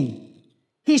saying?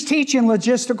 He's teaching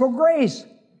logistical grace.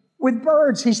 With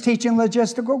birds, he's teaching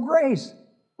logistical grace.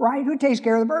 Right? Who takes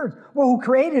care of the birds? Well, who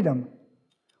created them?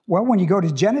 Well, when you go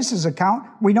to Genesis account,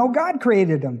 we know God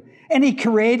created them. And he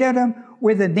created them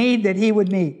with a need that he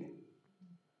would meet.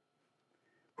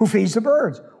 Who feeds the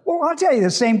birds? Well, I'll tell you, the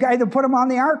same guy that put them on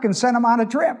the ark and sent them on a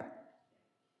trip.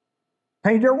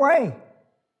 Paid their way.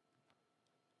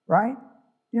 Right?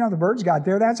 The birds got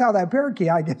there. That's how that parakeet,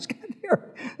 I guess, got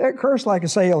there. They cursed like a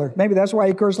sailor. Maybe that's why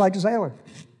he cursed like a sailor.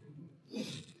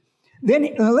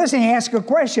 Then, listen, he asked a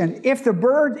question. If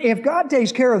God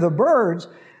takes care of the birds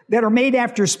that are made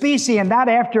after species and not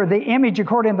after the image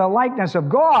according to the likeness of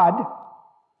God,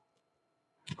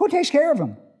 who takes care of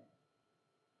them?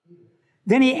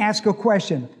 Then he asked a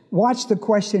question. Watch the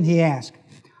question he asked.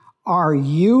 Are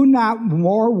you not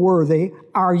more worthy?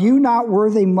 Are you not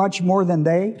worthy much more than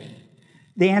they?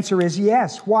 The answer is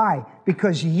yes. Why?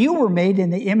 Because you were made in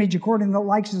the image according to the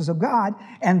likeness of God,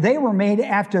 and they were made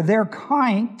after their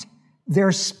kind,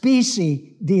 their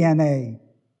species DNA.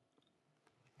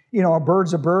 A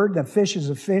bird's a bird, a fish is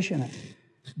a fish, and a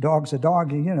dog's a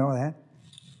dog. You know that.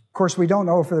 Of course, we don't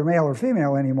know if they're male or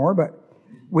female anymore, but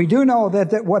we do know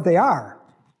that what they are.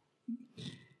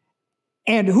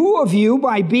 And who of you,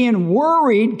 by being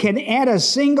worried, can add a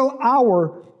single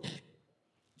hour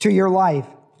to your life?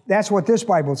 That's what this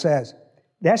Bible says.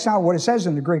 That's not what it says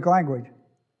in the Greek language.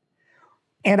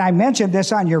 And I mentioned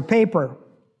this on your paper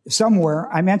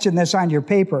somewhere. I mentioned this on your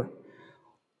paper.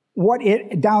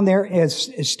 Down there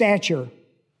is stature.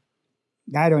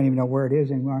 I don't even know where it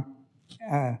is anymore.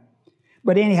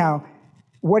 But anyhow,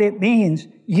 what it means,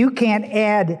 you can't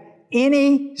add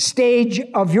any stage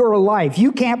of your life.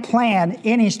 You can't plan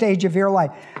any stage of your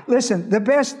life. Listen, the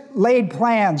best laid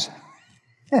plans,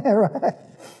 right?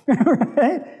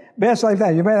 Best laid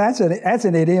plans. That's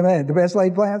an idiom, isn't it? The best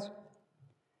laid plans.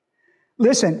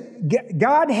 Listen,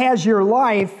 God has your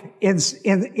life in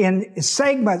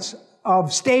segments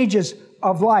of stages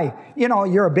of life. You know,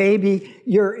 you're a baby,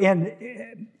 you're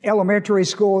in elementary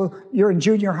school, you're in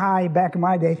junior high back in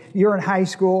my day, you're in high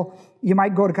school, you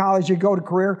might go to college, you go to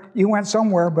career, you went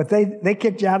somewhere, but they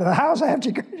kicked you out of the house after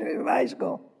you graduated high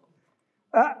school.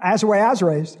 That's the way I was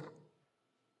raised.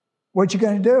 What you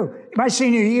going to do? My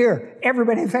senior year,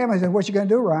 everybody in the family said, what you going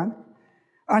to do, Ron?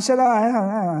 I said, I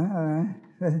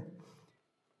don't know.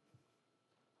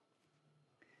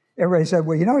 Everybody said,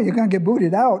 well, you know, you're going to get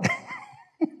booted out.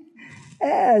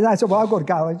 And I said, well, I'll go to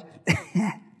college.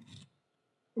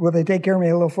 Will they take care of me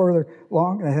a little further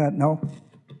along? And I said, no.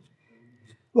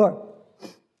 Look,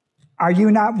 are you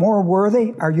not more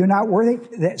worthy? Are you not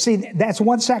worthy? See, that's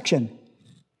one section.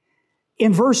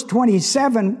 In verse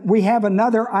 27, we have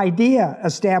another idea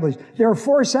established. There are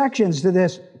 4 sections to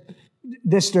this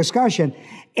discussion.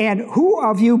 And who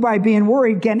of you, by being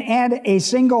worried, can add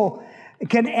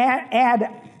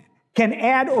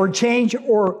or change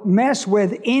or mess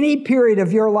with any period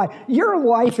of your life? Your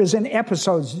life is in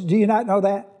episodes. Do you not know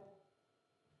that?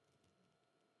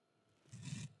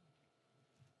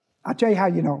 I'll tell you how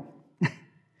you know.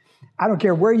 I don't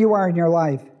care where you are in your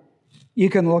life. You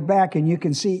can look back and you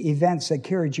can see events that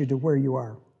carried you to where you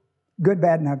are. Good,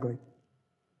 bad, and ugly.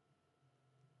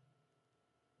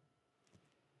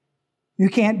 You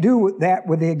can't do that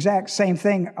with the exact same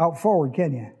thing out forward,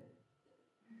 can you?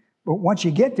 But once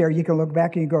you get there, you can look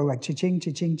back and you go like, cha-ching,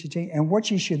 cha-ching, cha-ching. And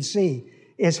what you should see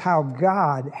is how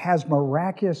God has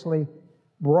miraculously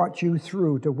brought you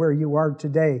through to where you are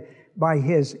today by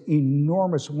His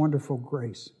enormous, wonderful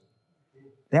grace.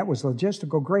 That was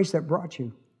logistical grace that brought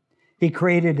you. He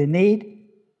created a need.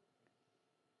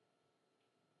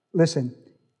 Listen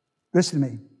to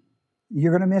me.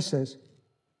 You're going to miss this.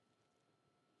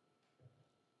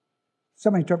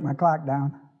 Somebody took my clock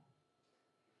down.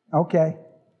 Okay.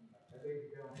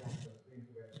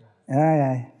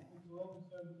 I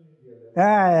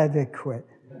had to quit.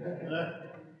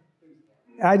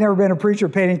 I'd never been a preacher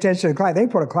paying attention to the clock. They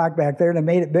put a clock back there and they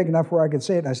made it big enough where I could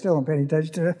see it, and I still don't pay any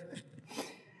attention to it.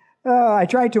 I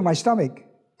tried to. My stomach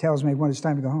tells me when it's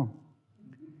time to go home.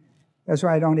 That's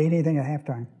why I don't eat anything at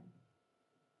halftime.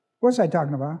 What was I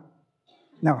talking about?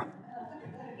 No.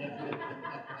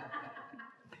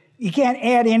 You can't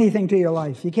add anything to your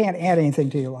life. You can't add anything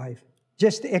to your life.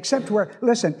 Just except where,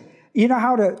 listen, you know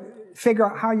how to figure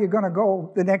out how you're going to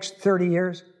go the next 30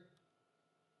 years?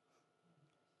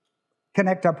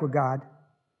 Connect up with God.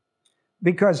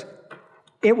 Because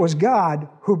it was God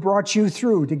who brought you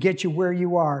through to get you where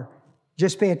you are.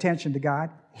 Just pay attention to God.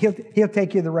 He'll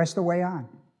take you the rest of the way on.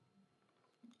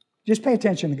 Just pay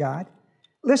attention to God.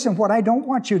 Listen, what I don't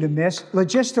want you to miss,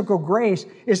 logistical grace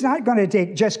is not going to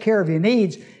take just care of your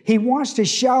needs. He wants to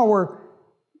shower,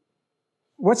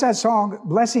 what's that song?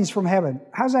 Blessings from heaven.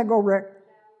 How's that go, Rick?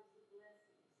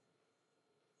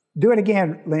 Do it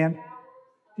again, Lynn.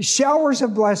 Showers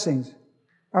of blessings.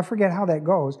 I forget how that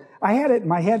goes. I had it in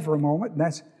my head for a moment, and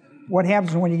that's what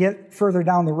happens when you get further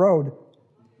down the road.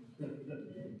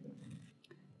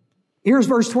 Here's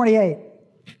verse 28.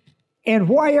 And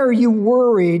why are you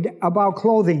worried about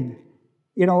clothing?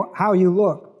 You know, how you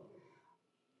look.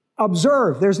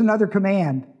 Observe. There's another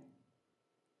command.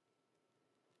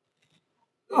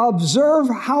 Observe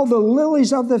how the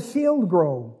lilies of the field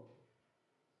grow.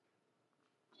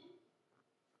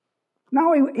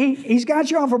 Now he's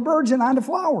got you off of birds and onto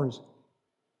flowers.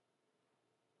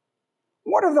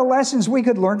 What are the lessons we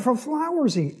could learn from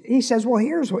flowers? He says, well,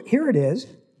 here it is.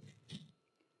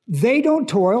 They don't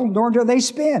toil, nor do they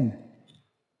spin.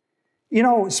 You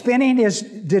know, spinning is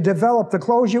to develop the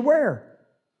clothes you wear.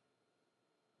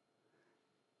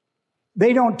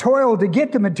 They don't toil to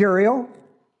get the material,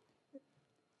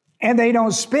 and they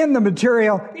don't spin the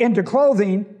material into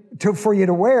clothing for you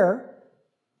to wear,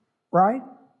 right?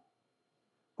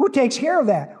 Who takes care of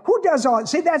that? Who does all that?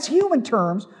 See, that's human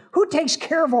terms. Who takes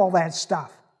care of all that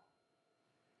stuff?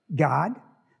 God.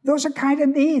 Those are kind of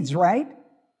needs, right?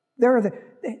 They're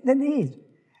the needs.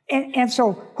 And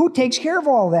so who takes care of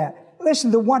all that?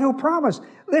 Listen, the one who promised.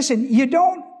 Listen, you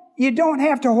don't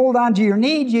have to hold on to your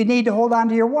need. You need to hold on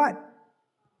to your what?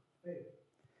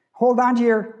 Hold on to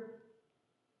your...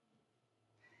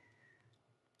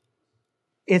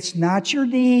 It's not your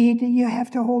need you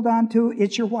have to hold on to.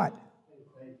 It's your what?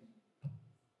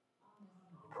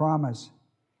 Promise.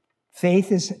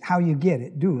 Faith is how you get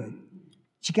it. Do it.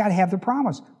 But you got to have the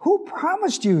promise. Who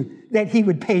promised you that he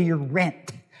would pay your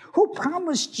rent? Who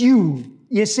promised you?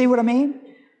 You see what I mean?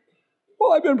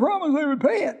 Well, I've been promised they would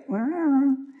pay it.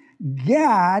 Well,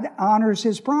 God honors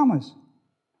his promise.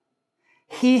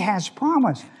 He has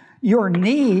promised. Your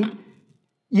need,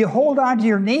 you hold on to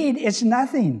your need, it's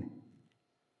nothing.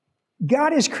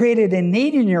 God has created a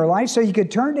need in your life so you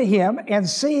could turn to him and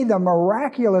see the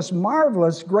miraculous,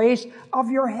 marvelous grace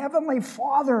of your heavenly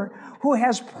Father who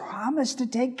has promised to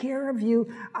take care of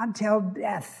you until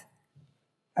death.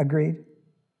 Agreed?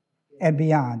 And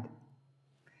beyond.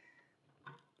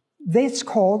 That's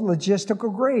called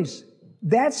logistical grace.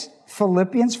 That's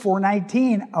Philippians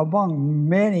 4:19 among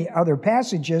many other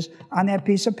passages on that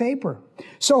piece of paper.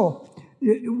 So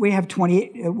we have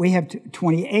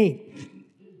 28.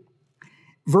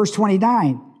 Verse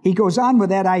 29, he goes on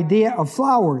with that idea of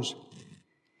flowers.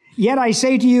 Yet I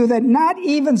say to you that not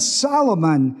even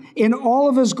Solomon in all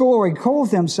of his glory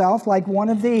clothed himself like one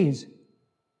of these.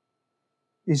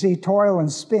 You see, toil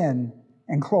and spin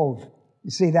and clothe. You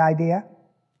see the idea?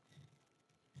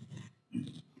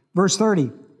 Verse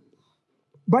 30.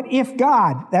 But if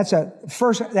God, that's a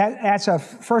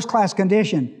first-class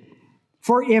condition.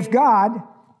 For if God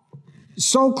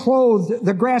so clothed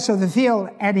the grass of the field,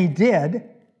 and he did.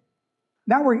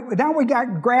 Now we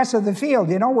got grass of the field,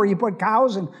 you know, where you put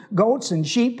cows and goats and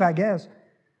sheep, I guess.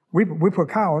 We put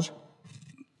cows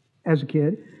as a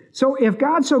kid. So if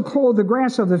God so clothed the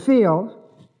grass of the field,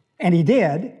 and he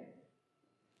did,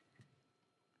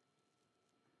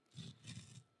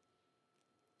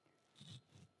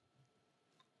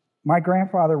 my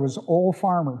grandfather was an old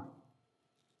farmer.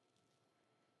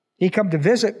 He come to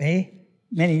visit me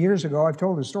many years ago. I've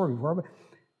told this story before, but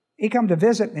he come to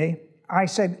visit me. I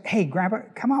said, hey, Grandpa,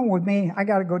 come on with me. I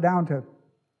got to go down to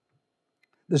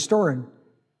the store and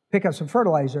pick up some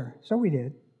fertilizer. So we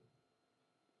did.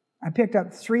 I picked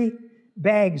up 3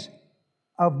 bags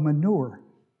of manure.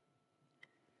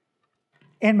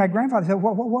 And my grandfather said,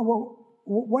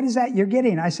 what is that you're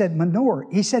getting? I said, manure.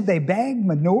 He said, they bag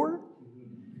manure?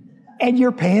 And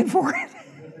you're paying for it?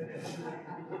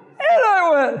 And I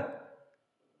went,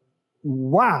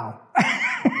 wow.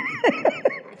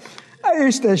 I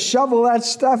used to shovel that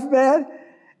stuff, man.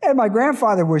 And my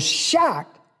grandfather was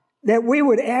shocked that we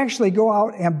would actually go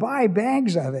out and buy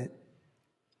bags of it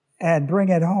and bring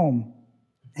it home.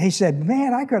 He said,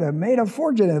 man, I could have made a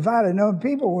fortune if I'd have known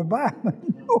people would buy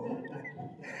manure.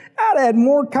 I'd have had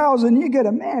more cows than you could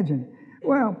imagine.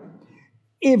 Well,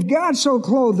 if God so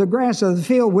clothed the grass of the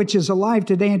field, which is alive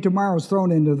today and tomorrow is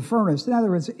thrown into the furnace, in other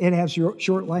words, it has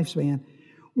short lifespan,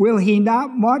 will he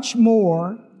not much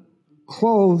more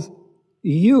clothe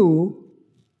you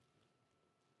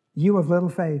of little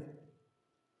faith?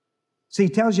 See, he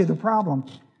tells you the problem.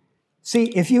 See,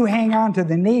 if you hang on to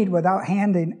the need without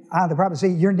handing on the promise, see,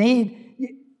 your need,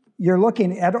 you're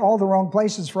looking at all the wrong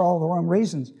places for all the wrong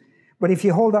reasons. But if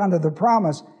you hold on to the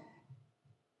promise,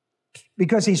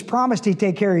 because he's promised he'd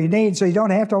take care of your need, so you don't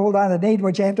have to hold on to the need.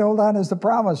 What you have to hold on is the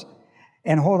promise,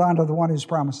 and hold on to the one who's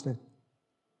promised it.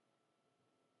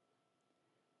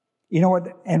 You know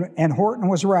what? And Horton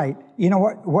was right. You know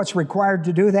what's required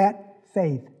to do that?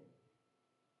 Faith.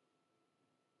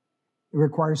 It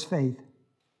requires faith.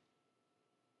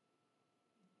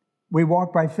 We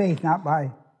walk by faith, not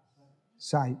by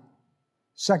sight.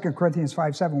 2 Corinthians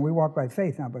 5:7, we walk by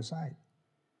faith, not by sight.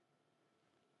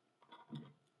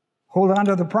 Hold on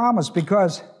to the promise,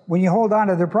 because when you hold on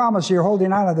to the promise, you're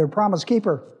holding on to the promise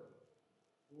keeper.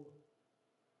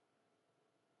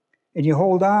 And you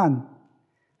hold on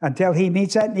until he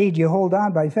meets that need. You hold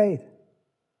on by faith,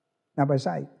 not by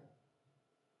sight.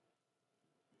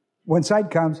 When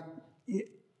sight comes,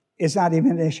 it's not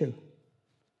even an issue.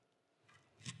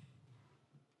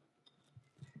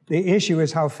 The issue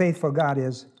is how faithful God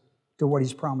is to what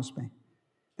he's promised me.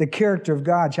 The character of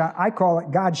God, I call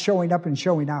it God showing up and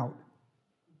showing out.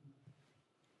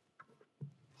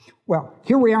 Well,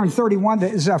 here we are in 31.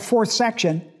 This is our 4th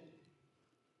section.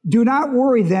 Do not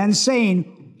worry then,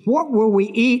 saying, what will we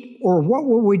eat, or what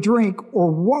will we drink,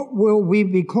 or what will we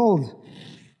be clothed?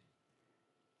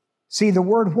 See, the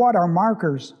word what are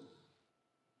markers.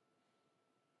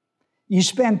 You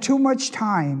spend too much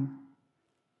time,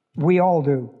 we all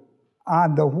do,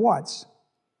 on the what's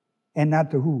and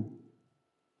not the who.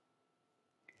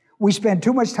 We spend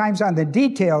too much time on the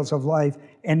details of life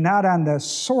and not on the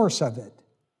source of it.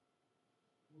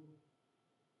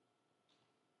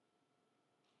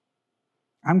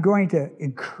 I'm going to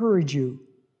encourage you.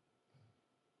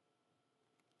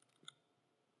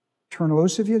 Turn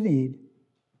loose of your need,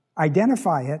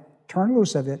 identify it, turn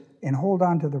loose of it, and hold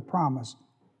on to the promise.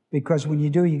 Because when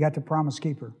you do, you got the promise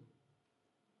keeper.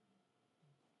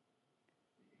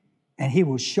 And He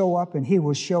will show up and He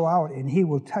will show out and He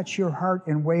will touch your heart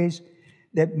in ways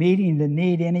that meeting the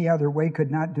need any other way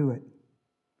could not do it.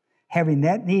 Having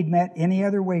that need met any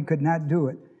other way could not do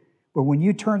it. But when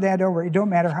you turn that over, it don't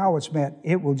matter how it's met,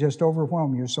 it will just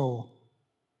overwhelm your soul.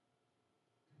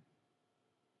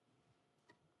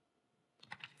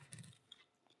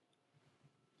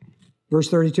 Verse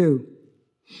 32.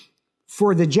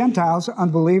 For the Gentiles,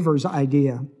 unbelievers'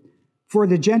 idea. For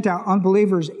the Gentile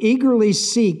unbelievers eagerly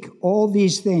seek all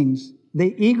these things.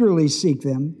 They eagerly seek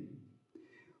them.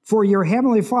 For your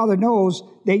heavenly Father knows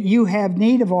that you have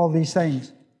need of all these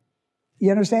things.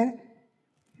 You understand?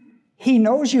 He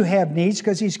knows you have needs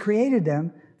because He's created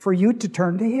them for you to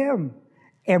turn to Him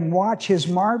and watch His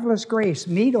marvelous grace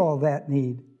meet all that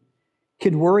need.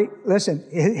 Could worry? Listen,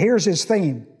 here's His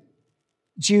theme.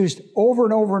 It's used over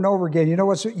and over and over again. You know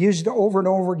what's used over and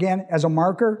over again as a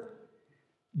marker?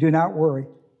 Do not worry.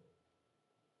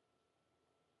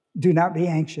 Do not be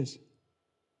anxious.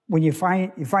 When you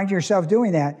find yourself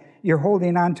doing that, you're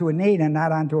holding on to a need and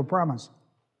not onto a promise.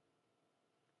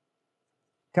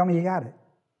 Tell me you got it.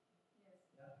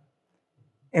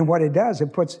 And what it does,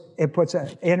 it puts an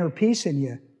inner peace in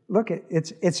you. Look,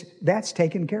 that's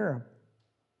taken care of.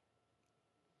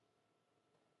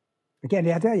 Again,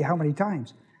 I tell you how many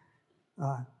times,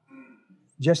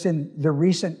 just in the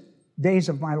recent days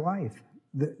of my life,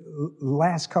 the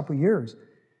last couple of years,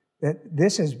 that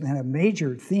this has been a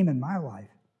major theme in my life.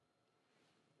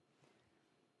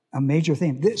 A major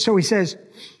theme. So he says,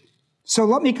 so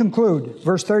let me conclude.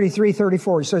 Verse 33,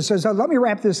 34. So it says, let me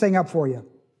wrap this thing up for you.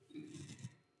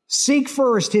 Seek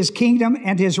first His kingdom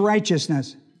and His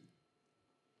righteousness,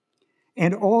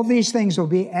 and all these things will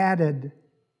be added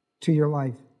to your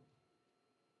life.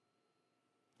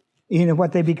 You know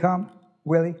what they become,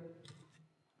 Willie?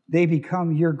 They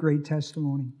become your great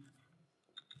testimony.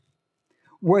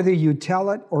 Whether you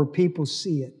tell it or people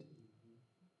see it.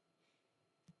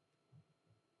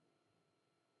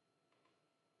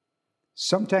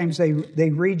 Sometimes they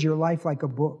read your life like a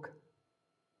book.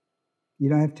 You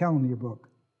don't have to tell them your book.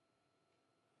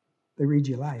 They read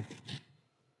your life.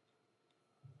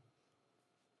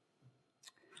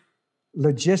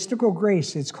 Logistical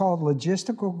grace, it's called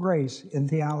logistical grace in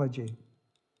theology.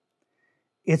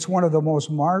 It's one of the most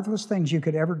marvelous things you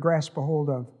could ever grasp a hold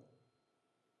of.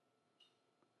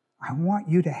 I want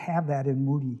you to have that in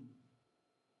Moody.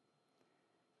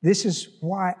 This is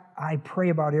why I pray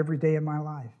about every day of my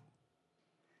life.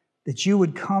 That you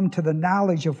would come to the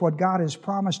knowledge of what God has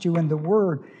promised you in the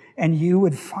Word, and you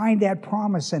would find that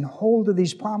promise and hold to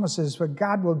these promises, for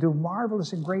God will do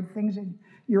marvelous and great things in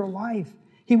your life.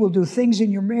 He will do things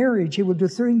in your marriage. He will do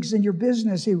things in your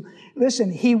business. He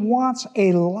wants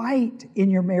a light in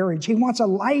your marriage. He wants a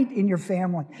light in your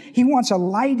family. He wants a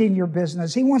light in your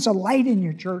business. He wants a light in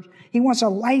your church. He wants a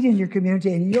light in your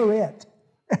community, and you're it.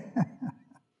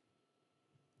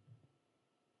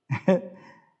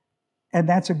 And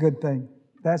that's a good thing.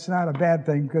 That's not a bad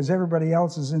thing, because everybody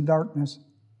else is in darkness.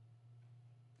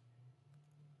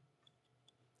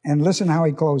 And listen how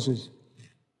he closes.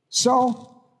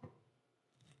 So,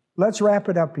 let's wrap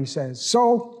it up, he says.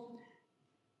 So,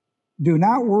 do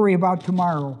not worry about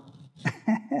tomorrow.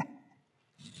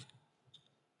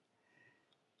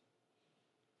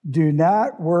 Do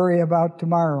not worry about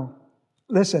tomorrow.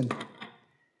 Listen,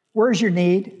 where's your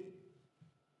need?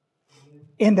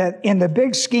 In the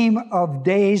big scheme of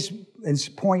days and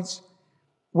points,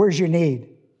 where's your need?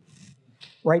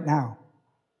 Right now.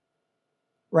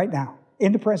 Right now.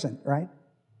 In the present, right?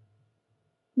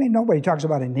 I mean, nobody talks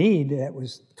about a need that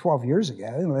was 12 years ago,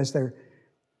 unless they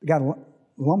got a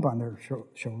lump on their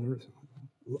shoulders.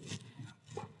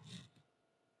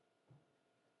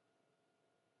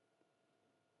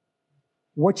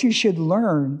 What you should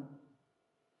learn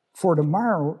for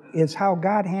tomorrow is how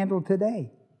God handled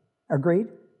today. Agreed?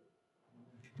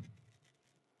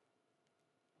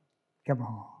 Come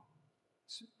on.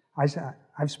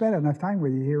 I've spent enough time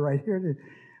with you right here to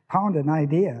pound an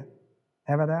idea.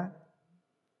 Have that?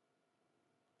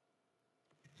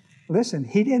 Listen,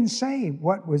 he didn't say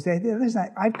what was there. Listen,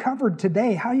 I've covered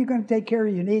today. How are you going to take care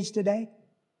of your needs today?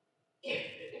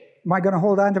 Am I going to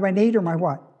hold on to my need or my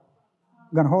what?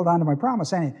 I'm going to hold on to my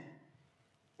promise, ain't I?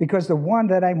 Because the one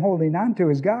that I'm holding on to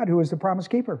is God, who is the promise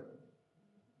keeper.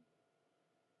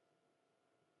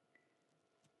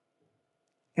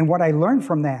 And what I learned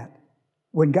from that,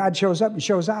 when God shows up and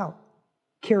shows out,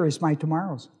 carries my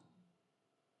tomorrows.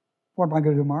 What am I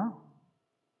going to do tomorrow?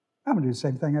 I'm going to do the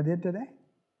same thing I did today.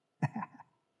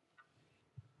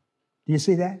 Do you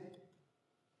see that?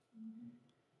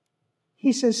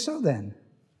 He says, so then,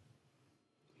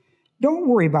 don't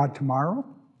worry about tomorrow.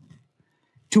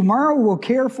 Tomorrow will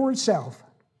care for itself.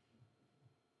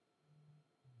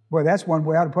 Boy, that's one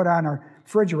we ought to put on our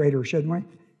refrigerator, shouldn't we?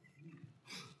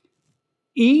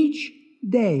 Each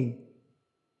day.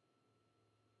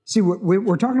 See,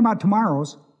 we're talking about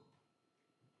tomorrows.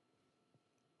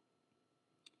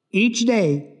 Each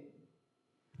day,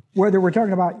 whether we're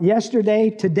talking about yesterday,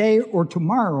 today, or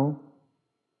tomorrow,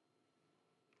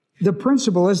 the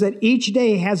principle is that each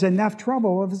day has enough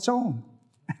trouble of its own.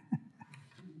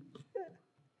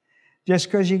 Just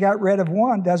because you got rid of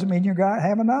one doesn't mean you're going to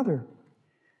have another.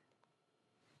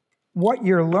 What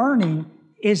you're learning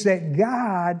is that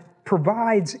God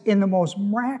provides in the most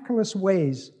miraculous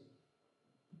ways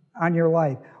on your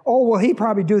life. Oh, well, He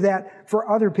probably do that for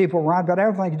other people, Ron, but I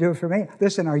don't think He'd do it for me.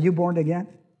 Listen, are you born again?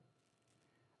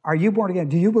 Are you born again?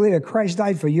 Do you believe that Christ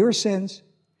died for your sins,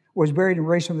 was buried and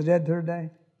raised from the dead the third day?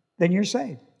 Then you're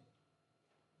saved.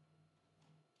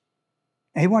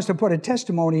 And He wants to put a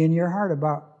testimony in your heart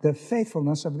about the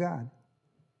faithfulness of God.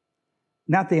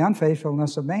 Not the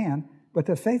unfaithfulness of man, but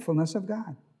the faithfulness of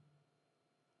God.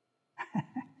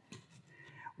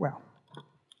 Well,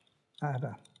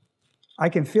 I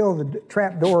can feel the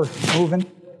trap door moving.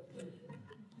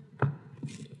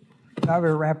 Now we're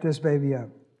going to wrap this baby up.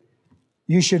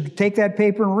 You should take that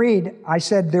paper and read. I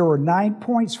said there were 9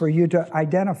 points for you to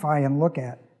identify and look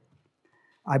at.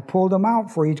 I pulled them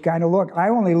out for each kind of look. I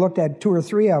only looked at 2 or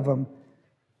 3 of them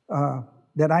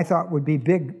that I thought would be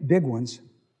big ones.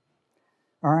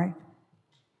 All right?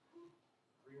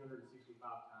 365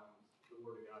 times the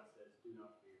Word of God says, do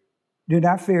not fear. Do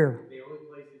not fear. The only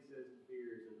place it says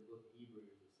fear is in the book of Hebrews.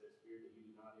 It says, fear that you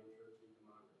do not enter into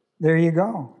my rest. There you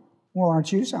go. Well,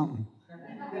 aren't you something?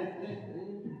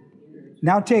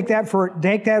 Now take that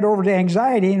over to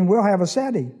anxiety and we'll have a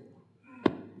SETI.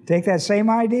 Take that same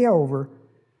idea over.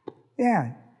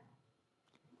 Yeah.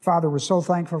 Father, we're so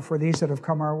thankful for these that have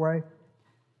come our way,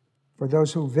 for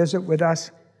those who visit with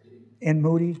us in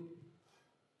Moody.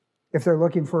 If they're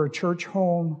looking for a church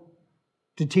home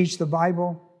to teach the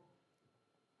Bible,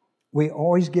 we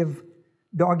always give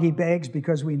doggy bags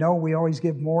because we know we always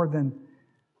give more than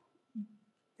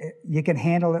you can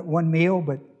handle at one meal,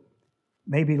 but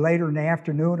maybe later in the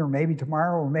afternoon or maybe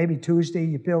tomorrow or maybe Tuesday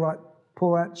you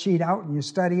pull that sheet out and you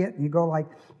study it and you go like,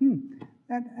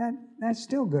 that's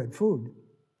still good food.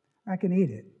 I can eat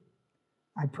it.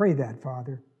 I pray that,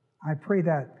 Father. I pray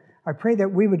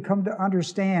that we would come to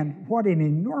understand what an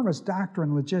enormous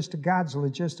doctrine God's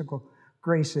logistical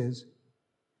grace is,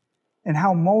 and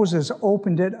how Moses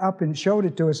opened it up and showed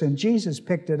it to us, and Jesus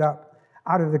picked it up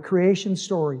out of the creation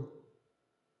story,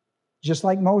 just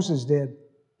like Moses did.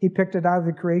 He picked it out of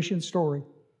the creation story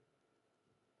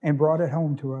and brought it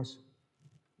home to us.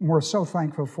 And we're so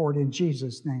thankful for it in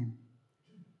Jesus' name.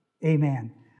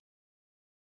 Amen.